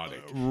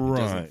robotic. Right.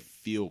 It doesn't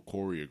feel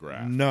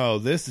choreographed. No,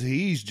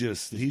 he's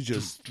just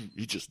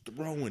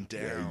throwing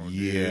down.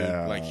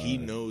 Yeah. Dude. Like, he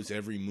knows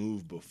every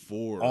move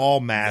before. All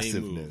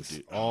massiveness.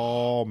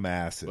 All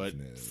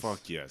massiveness. But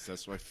fuck yes,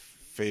 that's my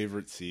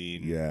favorite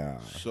scene. Yeah.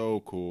 So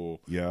cool.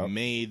 Yeah.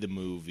 Made the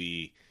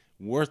movie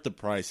worth the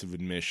price of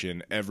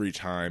admission every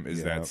time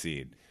is that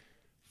scene.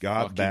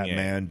 Got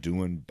Batman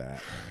doing Batman.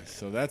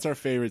 So that's our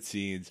favorite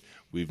scenes.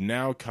 We've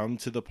now come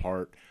to the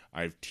part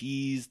I've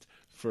teased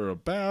for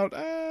about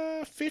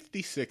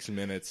 56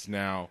 minutes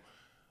now,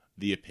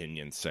 the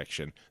opinion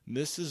section.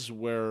 This is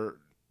where,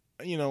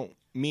 you know,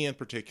 me in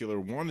particular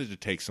wanted to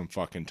take some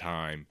fucking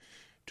time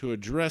to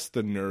address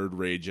the nerd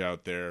rage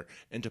out there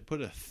and to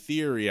put a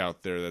theory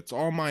out there that's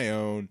all my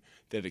own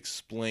that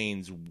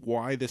explains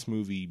why this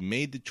movie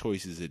made the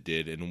choices it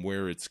did and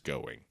where it's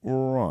going.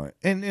 Right.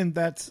 And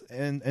that's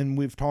and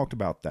we've talked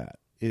about that.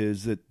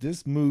 Is that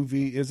this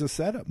movie is a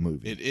setup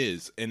movie. It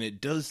is, and it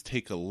does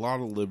take a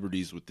lot of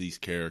liberties with these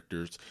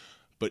characters,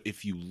 but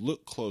if you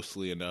look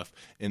closely enough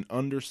and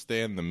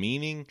understand the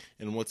meaning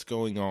and what's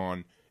going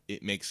on,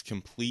 it makes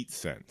complete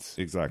sense.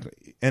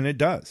 Exactly. And it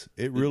does.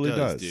 It really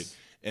does. Dude.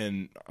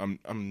 And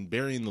I'm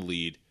burying the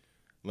lead.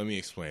 Let me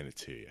explain it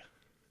to you.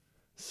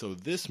 So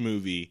this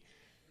movie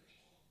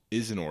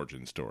is an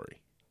origin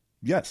story.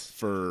 Yes.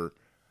 For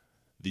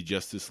the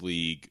Justice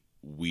League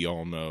we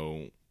all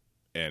know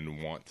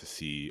and want to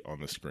see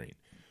on the screen.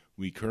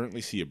 We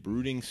currently see a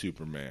brooding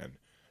Superman,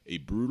 a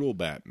brutal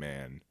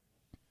Batman,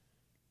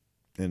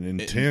 an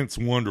intense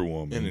Wonder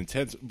Woman.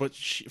 But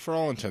for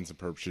all intents and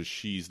purposes,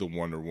 she's the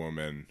Wonder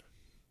Woman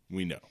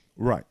we know.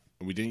 Right.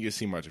 We didn't get to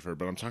see much of her,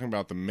 but I'm talking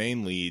about the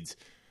main leads,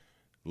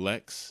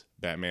 Lex,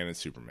 Batman, and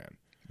Superman.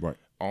 Right.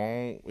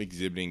 All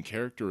exhibiting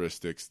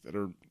characteristics that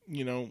are,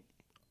 you know,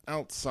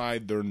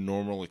 outside their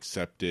normal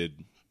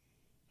accepted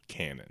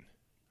canon.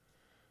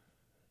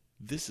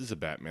 This is a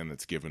Batman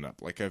that's given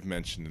up, like I've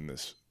mentioned in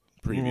this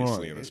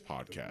previously in this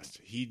podcast.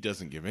 He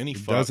doesn't give any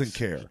fucks. Doesn't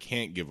care. He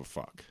can't give a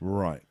fuck.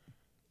 Right.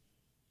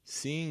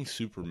 Seeing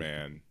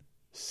Superman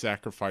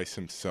sacrifice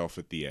himself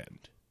at the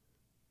end,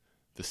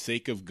 the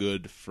sake of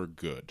good for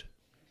good,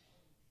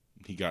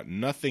 He got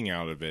nothing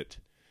out of it.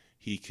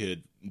 He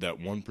could, that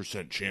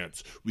 1%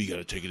 chance, we got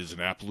to take it as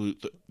an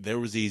absolute. There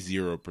was a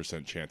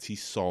 0% chance. He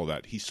saw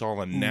that. He saw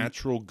a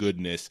natural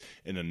goodness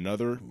in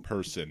another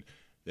person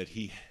that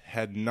he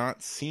had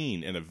not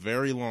seen in a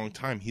very long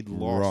time. He'd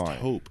lost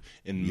hope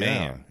in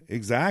man.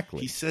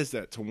 Exactly. He says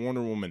that to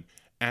Wonder Woman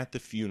at the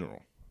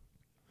funeral.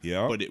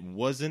 Yeah. But it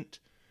wasn't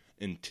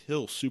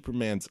until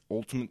Superman's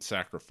ultimate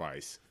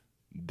sacrifice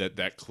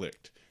that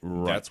clicked.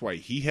 Right. That's why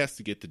he has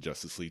to get the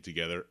Justice League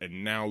together,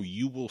 and now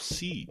you will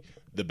see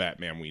the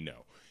Batman we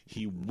know.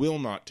 He will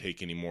not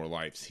take any more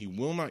lives. He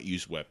will not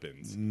use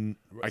weapons.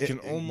 I can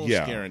almost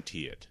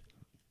guarantee it.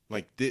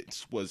 Like,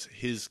 this was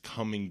his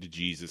coming to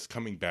Jesus,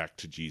 coming back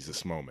to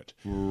Jesus moment.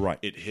 Right.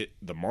 It hit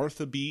the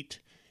Martha beat.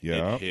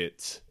 Yeah. It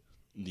hit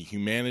the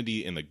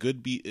humanity and the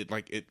good beat.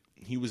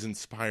 He was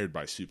inspired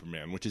by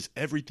Superman, which is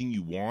everything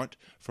you want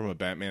from a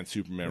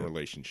Batman-Superman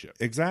relationship.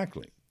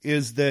 Exactly.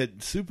 Is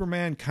that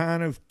Superman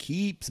kind of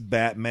keeps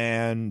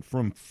Batman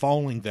from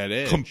falling that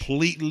edge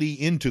completely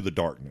into the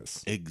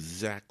darkness.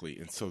 Exactly.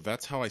 And so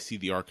that's how I see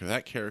the arc of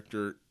that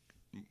character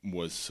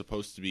was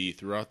supposed to be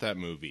throughout that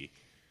movie.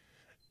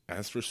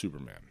 As for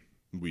Superman,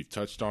 we've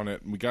touched on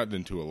it. We got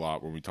into a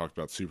lot when we talked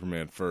about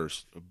Superman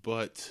first,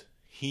 but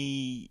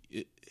he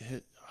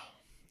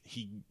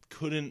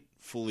couldn't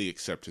fully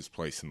accept his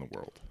place in the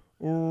world.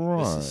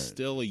 Right. This is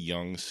still a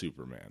young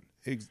Superman.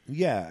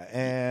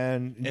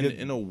 And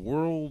in a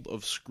world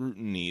of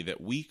scrutiny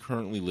that we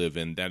currently live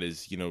in, that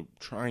is,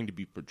 trying to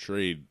be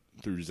portrayed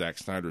through Zack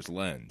Snyder's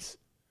lens,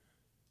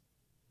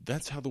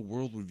 that's how the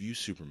world would view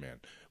Superman.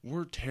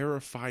 We're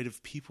terrified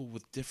of people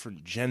with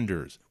different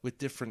genders, with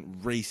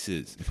different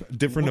races,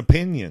 different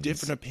opinions.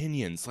 Different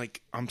opinions.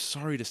 Like, I'm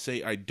sorry to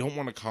say, I don't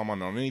want to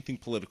comment on anything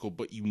political,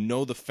 but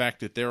the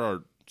fact that there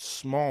are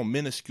small,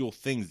 minuscule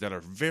things that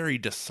are very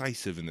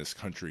decisive in this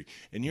country,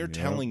 and you're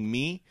telling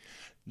me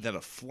that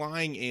a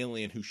flying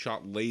alien who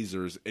shot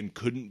lasers and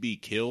couldn't be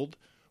killed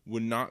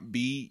would not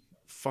be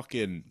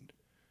fucking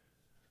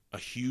a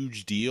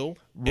huge deal?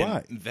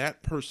 Right. And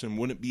that person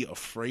wouldn't be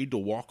afraid to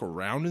walk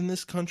around in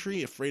this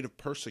country, afraid of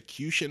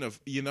persecution,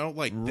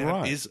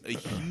 that is a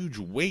huge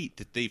weight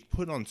that they've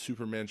put on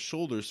Superman's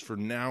shoulders for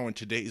now in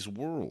today's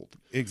world.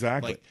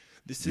 Exactly. Like,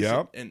 this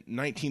isn't in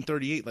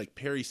 1938, like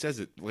Perry says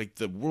it, like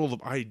the world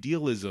of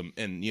idealism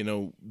and,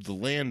 the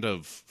land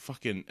of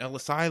fucking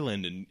Ellis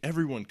Island and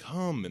everyone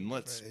come and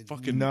let's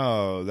fucking...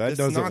 No, that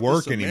doesn't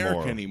work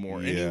anymore. Any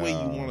way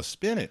you want to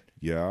spin it.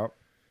 Yeah.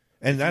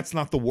 And that's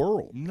not the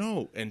world.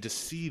 No, and to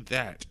see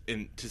that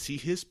and to see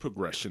his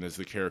progression as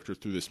the character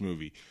through this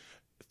movie,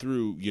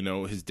 through,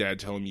 his dad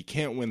telling him you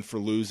can't win for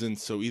losing,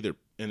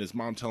 and his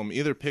mom telling him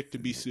either pick to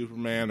be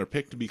Superman or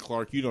pick to be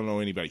Clark, you don't know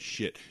anybody's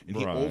shit. And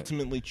he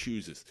ultimately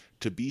chooses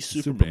to be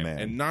Superman.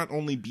 And not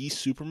only be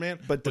Superman,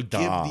 but give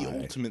the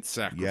ultimate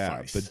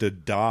sacrifice. Yeah, but to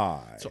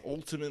die. To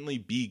ultimately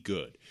be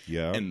good.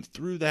 Yeah. And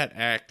through that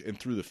act and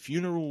through the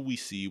funeral we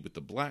see with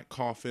the black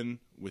coffin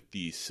with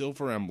the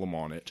silver emblem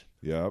on it.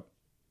 Yep.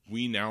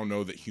 We now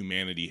know that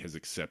humanity has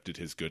accepted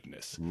his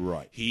goodness.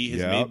 Right. He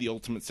has made the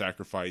ultimate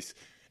sacrifice,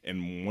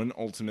 and when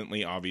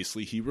ultimately,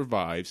 obviously, he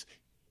revives,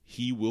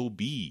 he will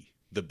be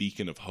the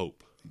beacon of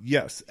hope.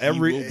 Yes,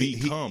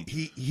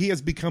 he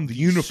has become the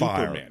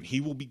unifier. Superman. He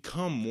will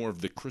become more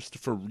of the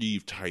Christopher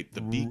Reeve type,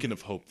 the beacon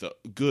of hope, the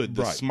good,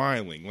 the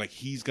smiling. Like,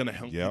 he's going to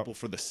help people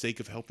for the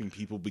sake of helping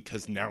people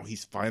because now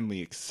he's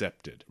finally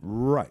accepted.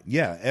 Right.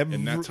 Yeah.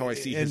 And that's how I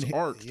see his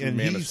arc through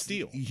Man of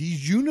Steel.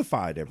 He's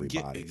unified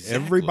everybody. Yeah,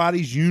 exactly.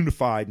 Everybody's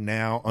unified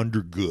now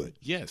under good.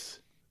 Yes.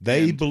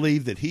 They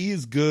believe that he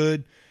is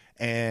good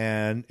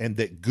and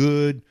that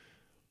good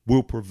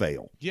will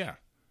prevail. Yeah.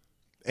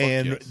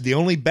 And the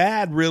only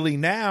bad really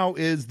now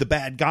is the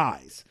bad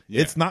guys.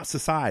 Yeah. It's not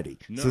society.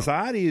 No.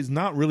 Society is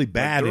not really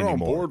bad they're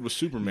anymore. On board with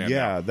Superman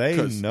Yeah, now, they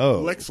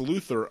know. Lex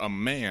Luthor, a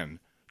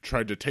man,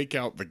 tried to take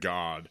out the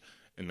god,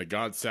 and the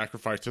god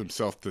sacrificed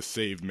himself to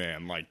save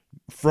man. Like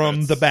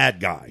from the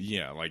bad guy.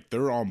 Yeah, like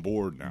they're on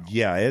board now.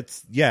 Yeah,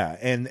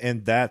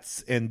 and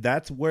that's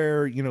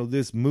where,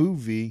 this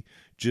movie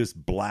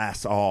just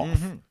blasts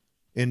off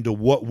into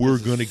what we're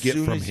going to get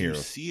from here. As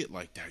you see it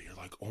like that, you're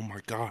like, oh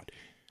my God.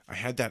 I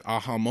had that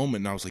aha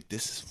moment, and I was like,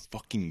 this is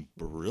fucking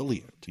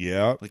brilliant.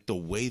 Yeah. Like, the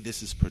way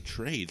this is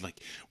portrayed, like,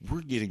 we're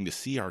getting to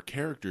see our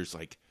characters,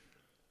 like,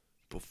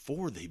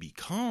 before they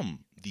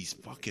become these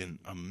fucking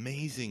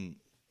amazing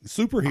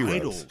superheroes.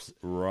 Idols.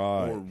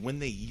 Right. Or when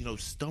they,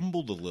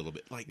 stumbled a little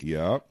bit. Like,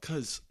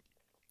 because,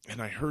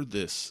 and I heard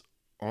this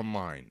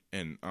online,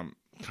 and I'm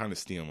kind of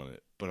stealing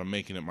it, but I'm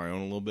making it my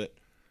own a little bit.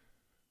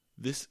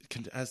 This,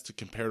 as to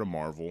compare to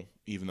Marvel,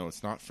 even though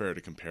it's not fair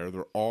to compare,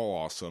 they're all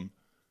awesome.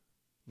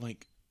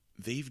 Like,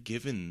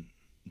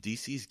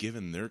 DC's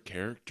given their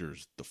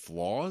characters the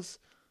flaws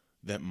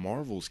that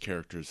Marvel's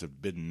characters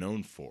have been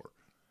known for.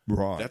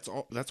 Right.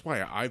 That's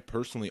why I've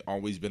personally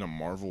always been a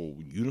Marvel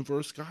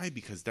Universe guy,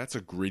 because that's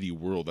a gritty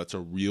world. That's a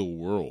real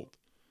world.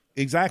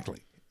 Exactly.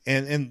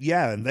 And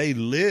they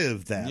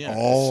live that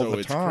all the time. So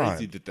it's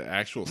crazy that the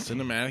actual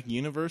cinematic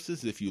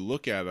universes, if you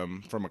look at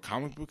them from a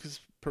comic book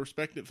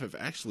perspective, have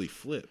actually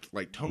flipped.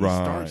 Like Tony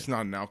Stark's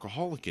not an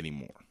alcoholic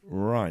anymore.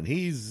 Right.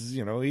 He's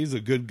a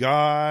good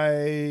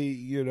guy,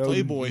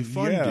 Playboy,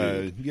 fun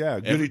dude.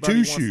 Yeah, goody Everybody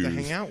two shoes. wants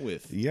to hang out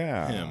with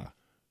him.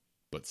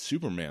 But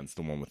Superman's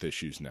the one with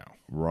issues now.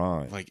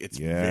 Right. Like, it's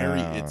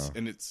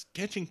it's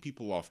catching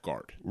people off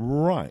guard.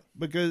 Right.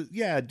 Because,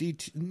 your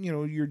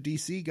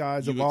DC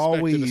guys You have expect it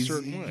always, a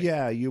certain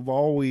way. You've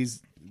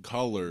always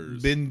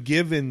colors, been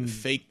given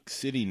fake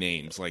city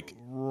names. Like,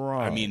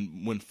 right. I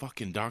mean, when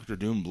fucking Dr.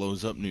 Doom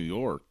blows up New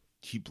York,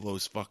 he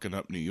blows fucking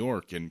up New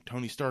York, and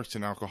Tony Stark's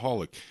an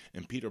alcoholic,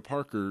 and Peter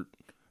Parker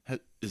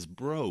is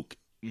broke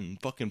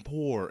and fucking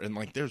poor, and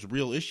like, there's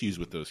real issues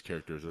with those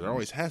characters. There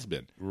always has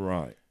been.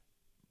 Right.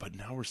 But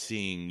now we're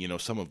seeing,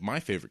 some of my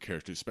favorite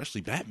characters,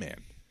 especially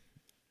Batman,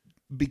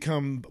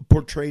 become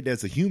portrayed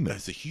as a human.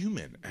 As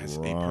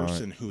a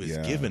person who has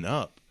given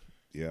up.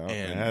 Yeah,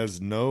 and has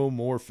no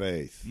more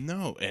faith.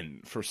 No,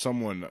 and for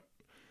someone,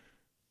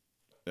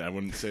 I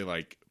wouldn't say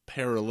like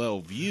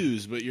parallel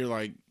views, but you're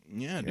like,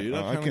 yeah, dude,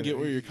 I kind of get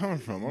where you're coming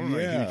from. I'm not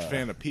a huge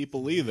fan of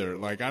people either.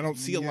 Like, I don't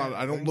see a lot.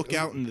 I don't look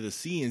out into the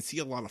sea and see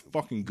a lot of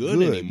fucking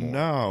good anymore.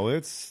 No,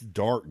 it's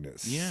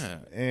darkness. Yeah,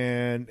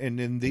 and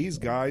then these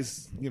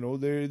guys,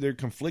 they're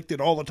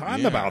conflicted all the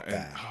time about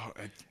that.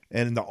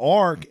 And the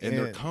arc, and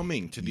they're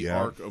coming to the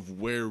arc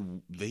of where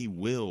they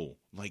will,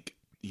 like,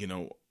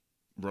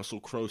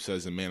 Russell Crowe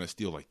says in Man of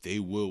Steel, like, they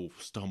will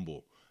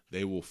stumble.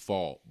 They will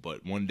fall,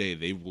 but one day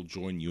they will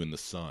join you in the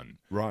sun.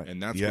 Right.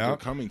 And that's what they're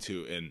coming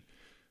to.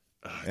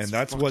 And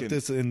that's what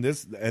this is working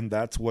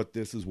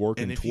towards.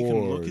 And if you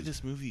can look at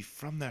this movie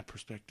from that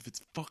perspective,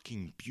 it's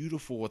fucking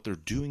beautiful what they're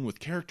doing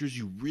with characters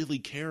you really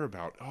care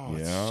about. Oh,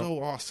 it's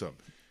so awesome.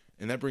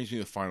 And that brings me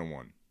to the final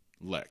one.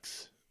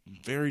 Lex.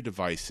 Very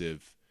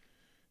divisive.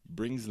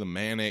 Brings the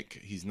manic.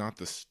 He's not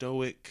the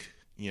stoic,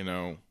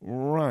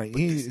 Right.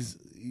 He's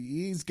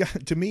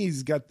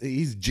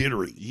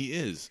jittery. He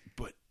is.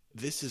 But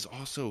this is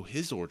also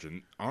his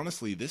origin.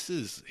 Honestly, this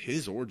is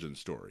his origin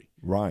story.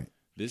 Right.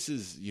 This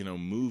is,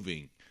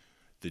 moving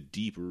the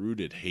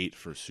deep-rooted hate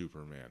for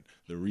Superman,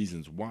 the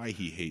reasons why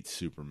he hates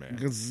Superman.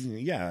 Because,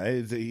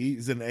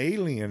 he's an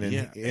alien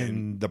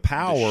in the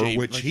power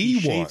which he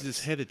wants. He shaves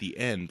his head at the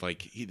end.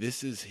 Like,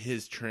 this is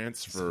his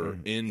transfer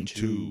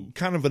into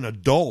kind of an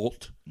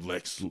adult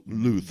Lex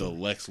Luthor. The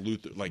Lex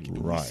Luthor. Like,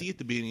 we see at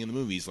the beginning of the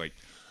movie, he's like,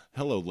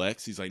 hello,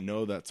 Lex. He's like,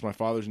 no, that's my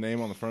father's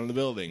name on the front of the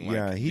building.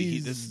 Like,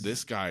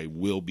 this guy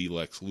will be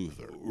Lex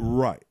Luthor.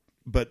 Right.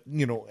 But,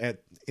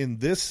 in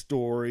this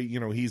story,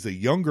 he's a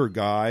younger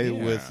guy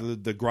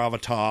with the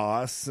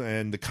gravitas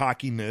and the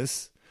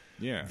cockiness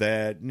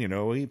that,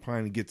 he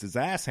finally gets his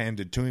ass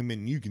handed to him,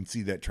 and you can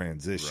see that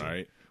transition.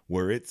 Right.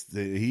 Where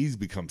he's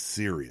become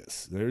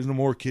serious. There's no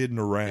more kidding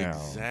around.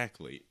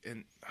 Exactly.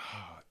 And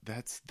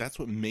that's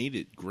what made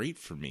it great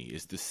for me,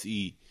 is to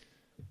see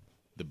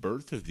the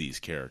birth of these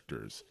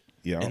characters.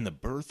 Yeah. And the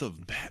birth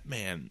of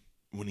Batman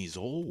when he's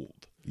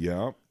old.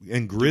 Yeah,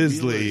 and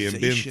grizzly and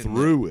been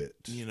through it.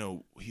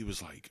 He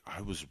was like,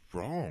 I was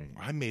wrong.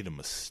 I made a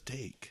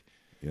mistake.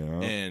 Yeah.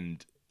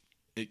 And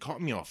it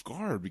caught me off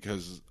guard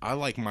because I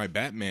like my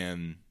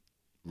Batman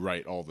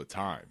right all the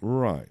time.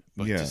 Right.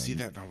 But to see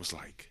that, I was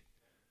like,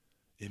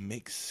 it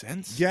makes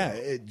sense. Yeah,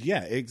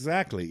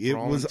 exactly. It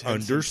was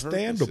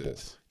understandable.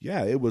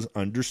 Yeah, it was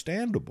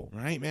understandable.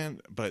 Right,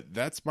 man? But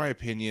that's my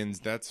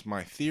opinions. That's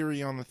my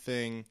theory on the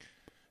thing.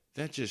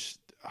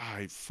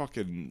 I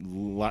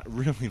fucking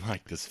really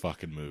like this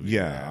fucking movie.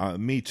 Yeah,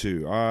 me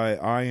too.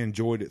 I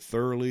enjoyed it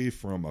thoroughly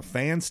from a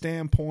fan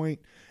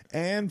standpoint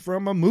and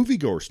from a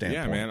moviegoer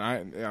standpoint. Yeah,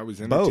 man. I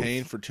was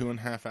entertained for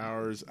 2.5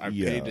 hours. I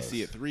paid to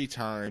see it 3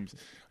 times.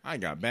 I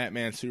got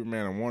Batman,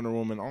 Superman, and Wonder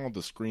Woman all at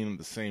the screen at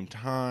the same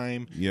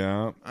time.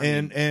 Yeah,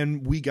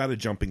 and we got a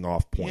jumping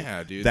off point.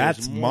 Yeah, dude.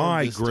 That's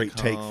my great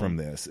take from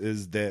this,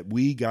 is that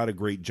we got a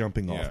great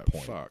jumping off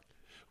point. Fuck.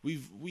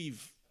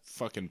 We've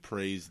fucking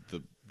praised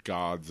the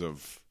gods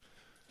of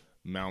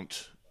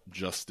Mount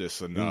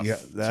Justice enough. Yeah,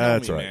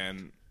 that's right,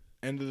 man.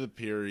 End of the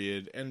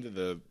period. End of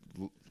the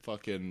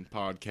fucking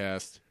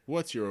podcast.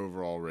 What's your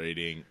overall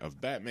rating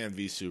of Batman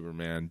v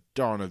Superman: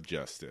 Dawn of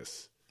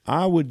Justice?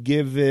 I would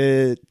give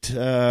it.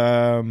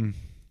 The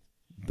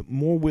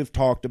more we've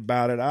talked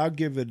about it, I'll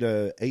give it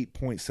a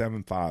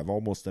 8.75,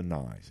 almost a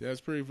 9. See, that's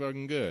pretty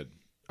fucking good.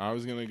 I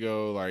was gonna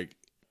go like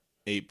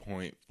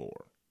 8.4.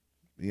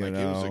 It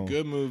was a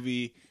good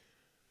movie.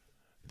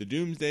 The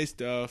Doomsday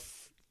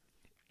stuff,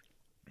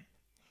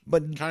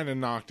 but kind of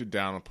knocked it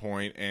down a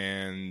point,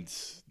 and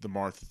the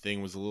Martha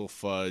thing was a little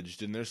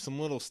fudged, and there's some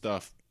little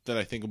stuff that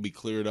I think will be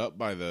cleared up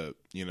by the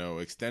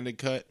extended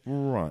cut.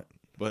 Right.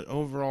 But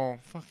overall,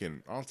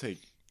 fucking, I'll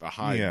take a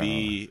high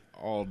B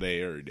all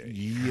day, every day.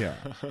 Yeah.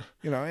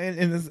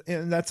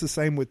 and that's the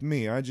same with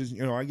me. I just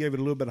I gave it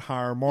a little bit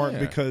higher mark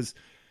because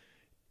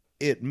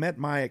it met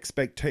my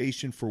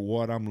expectation for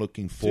what I'm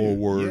looking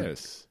forward.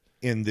 Yes.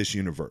 In this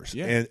universe.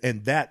 Yeah.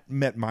 And that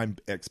met my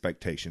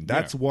expectation.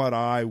 That's what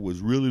I was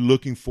really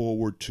looking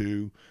forward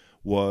to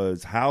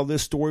was how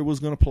this story was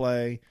going to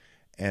play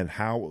and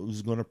how it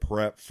was going to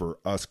prep for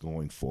us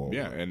going forward.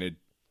 Yeah, and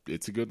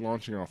it's a good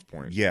launching off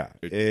point. Yeah,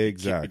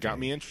 exactly. It got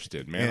me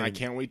interested, man. And I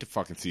can't wait to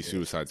fucking see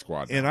Suicide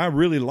Squad now. And I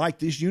really like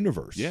this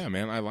universe. Yeah,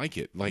 man, I like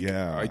it. Like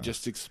I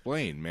just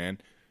explained, man.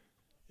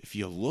 If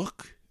you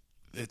look,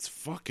 it's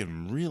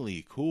fucking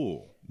really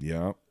cool.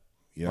 Yeah.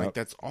 Yep. Like,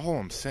 that's all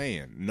I'm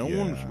saying. No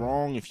one's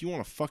wrong. If you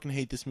want to fucking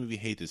hate this movie,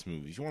 hate this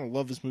movie. If you want to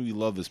love this movie,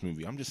 love this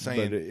movie. I'm just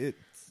saying. But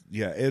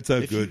it's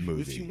a good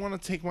movie. If you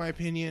want to take my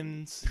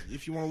opinions,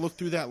 if you want to look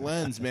through that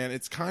lens, man,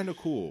 it's kind of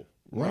cool.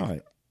 Like,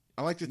 right.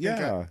 I like to think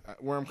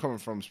where I'm coming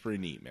from is pretty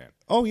neat, man.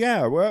 Oh,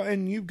 yeah. Well,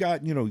 and you've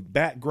got,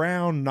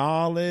 background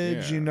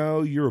knowledge,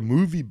 you're a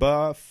movie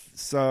buff.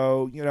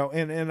 So,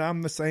 and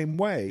I'm the same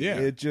way. Yeah.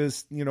 It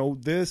just,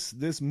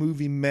 this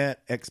movie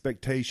met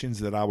expectations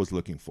that I was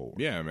looking for.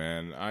 Yeah,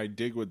 man. I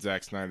dig what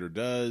Zack Snyder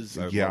does.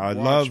 I love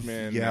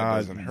Watchmen. That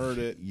doesn't hurt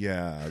it.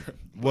 Yeah.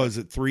 Was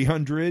it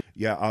 300?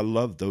 Yeah, I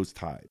love those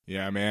types.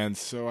 Yeah, man.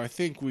 So I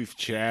think we've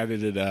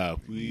chatted it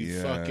up. We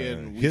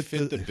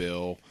fit the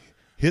bill.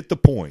 Hit the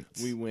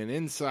points. We went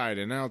inside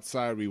and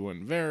outside. We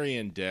went very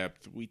in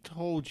depth. We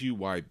told you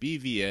why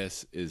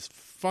BvS is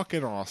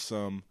fucking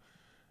awesome.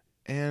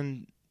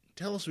 And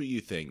tell us what you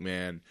think,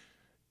 man.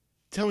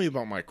 Tell me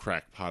about my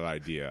crackpot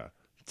idea.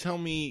 Tell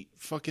me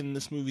fucking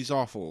this movie's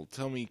awful.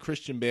 Tell me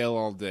Christian Bale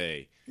all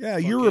day. Yeah,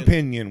 your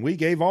opinion. We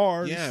gave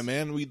ours. Yeah,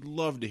 man. We'd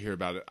love to hear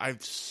about it.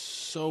 I've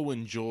so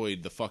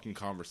enjoyed the fucking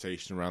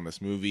conversation around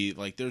this movie.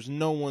 Like, there's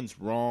no one's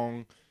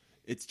wrong.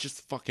 It's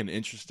just fucking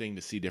interesting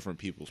to see different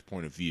people's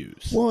point of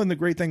views. Well, and the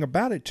great thing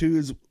about it, too,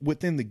 is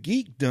within the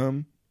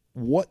geekdom,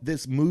 what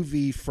this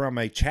movie from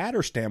a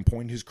chatter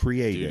standpoint has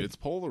created. Dude, it's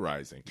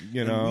polarizing.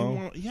 We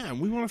want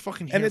to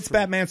fucking hear and it's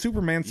Batman,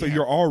 Superman, so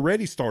you're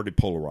already started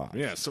polarized.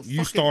 Yeah, so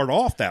you start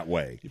off that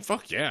way.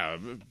 Fuck yeah.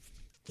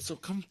 So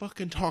come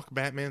fucking talk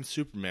Batman,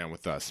 Superman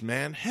with us,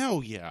 man.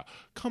 Hell yeah.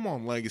 Come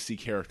on,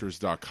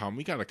 legacycharacters.com.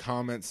 We got a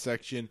comment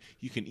section.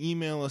 You can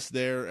email us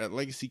there at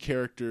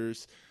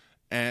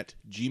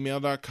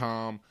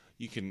legacycharacters@gmail.com.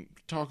 You can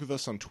talk with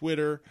us on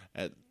Twitter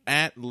at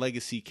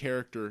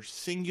legacycharacter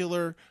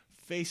singular,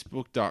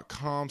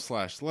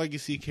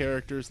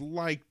 facebook.com/legacycharacters.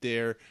 Like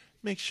there.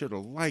 Make sure to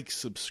like,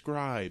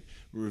 subscribe,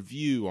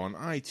 review on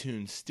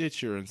iTunes,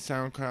 Stitcher, and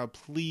SoundCloud.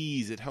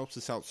 Please, it helps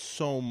us out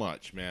so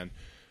much, man.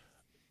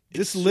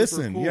 Just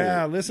listen. Cool.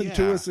 Yeah, listen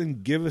to us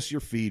and give us your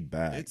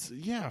feedback.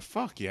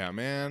 Fuck yeah,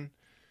 man.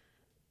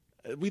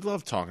 We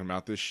love talking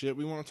about this shit.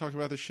 We want to talk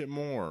about this shit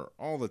more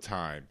all the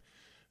time.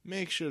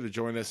 Make sure to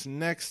join us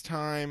next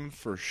time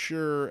for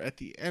sure at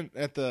the end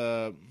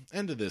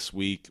of this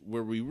week,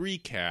 where we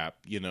recap,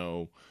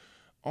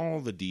 all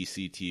the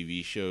DC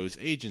TV shows,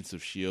 Agents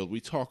of S.H.I.E.L.D.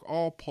 We talk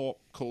all pop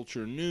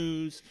culture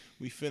news.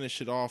 We finish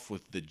it off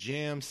with the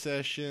jam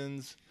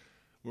sessions,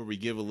 where we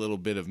give a little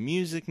bit of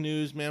music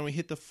news. Man, we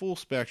hit the full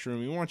spectrum.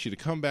 We want you to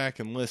come back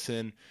and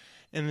listen.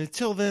 And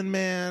until then,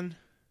 man,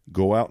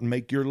 go out and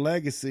make your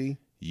legacy.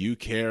 You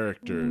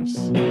characters.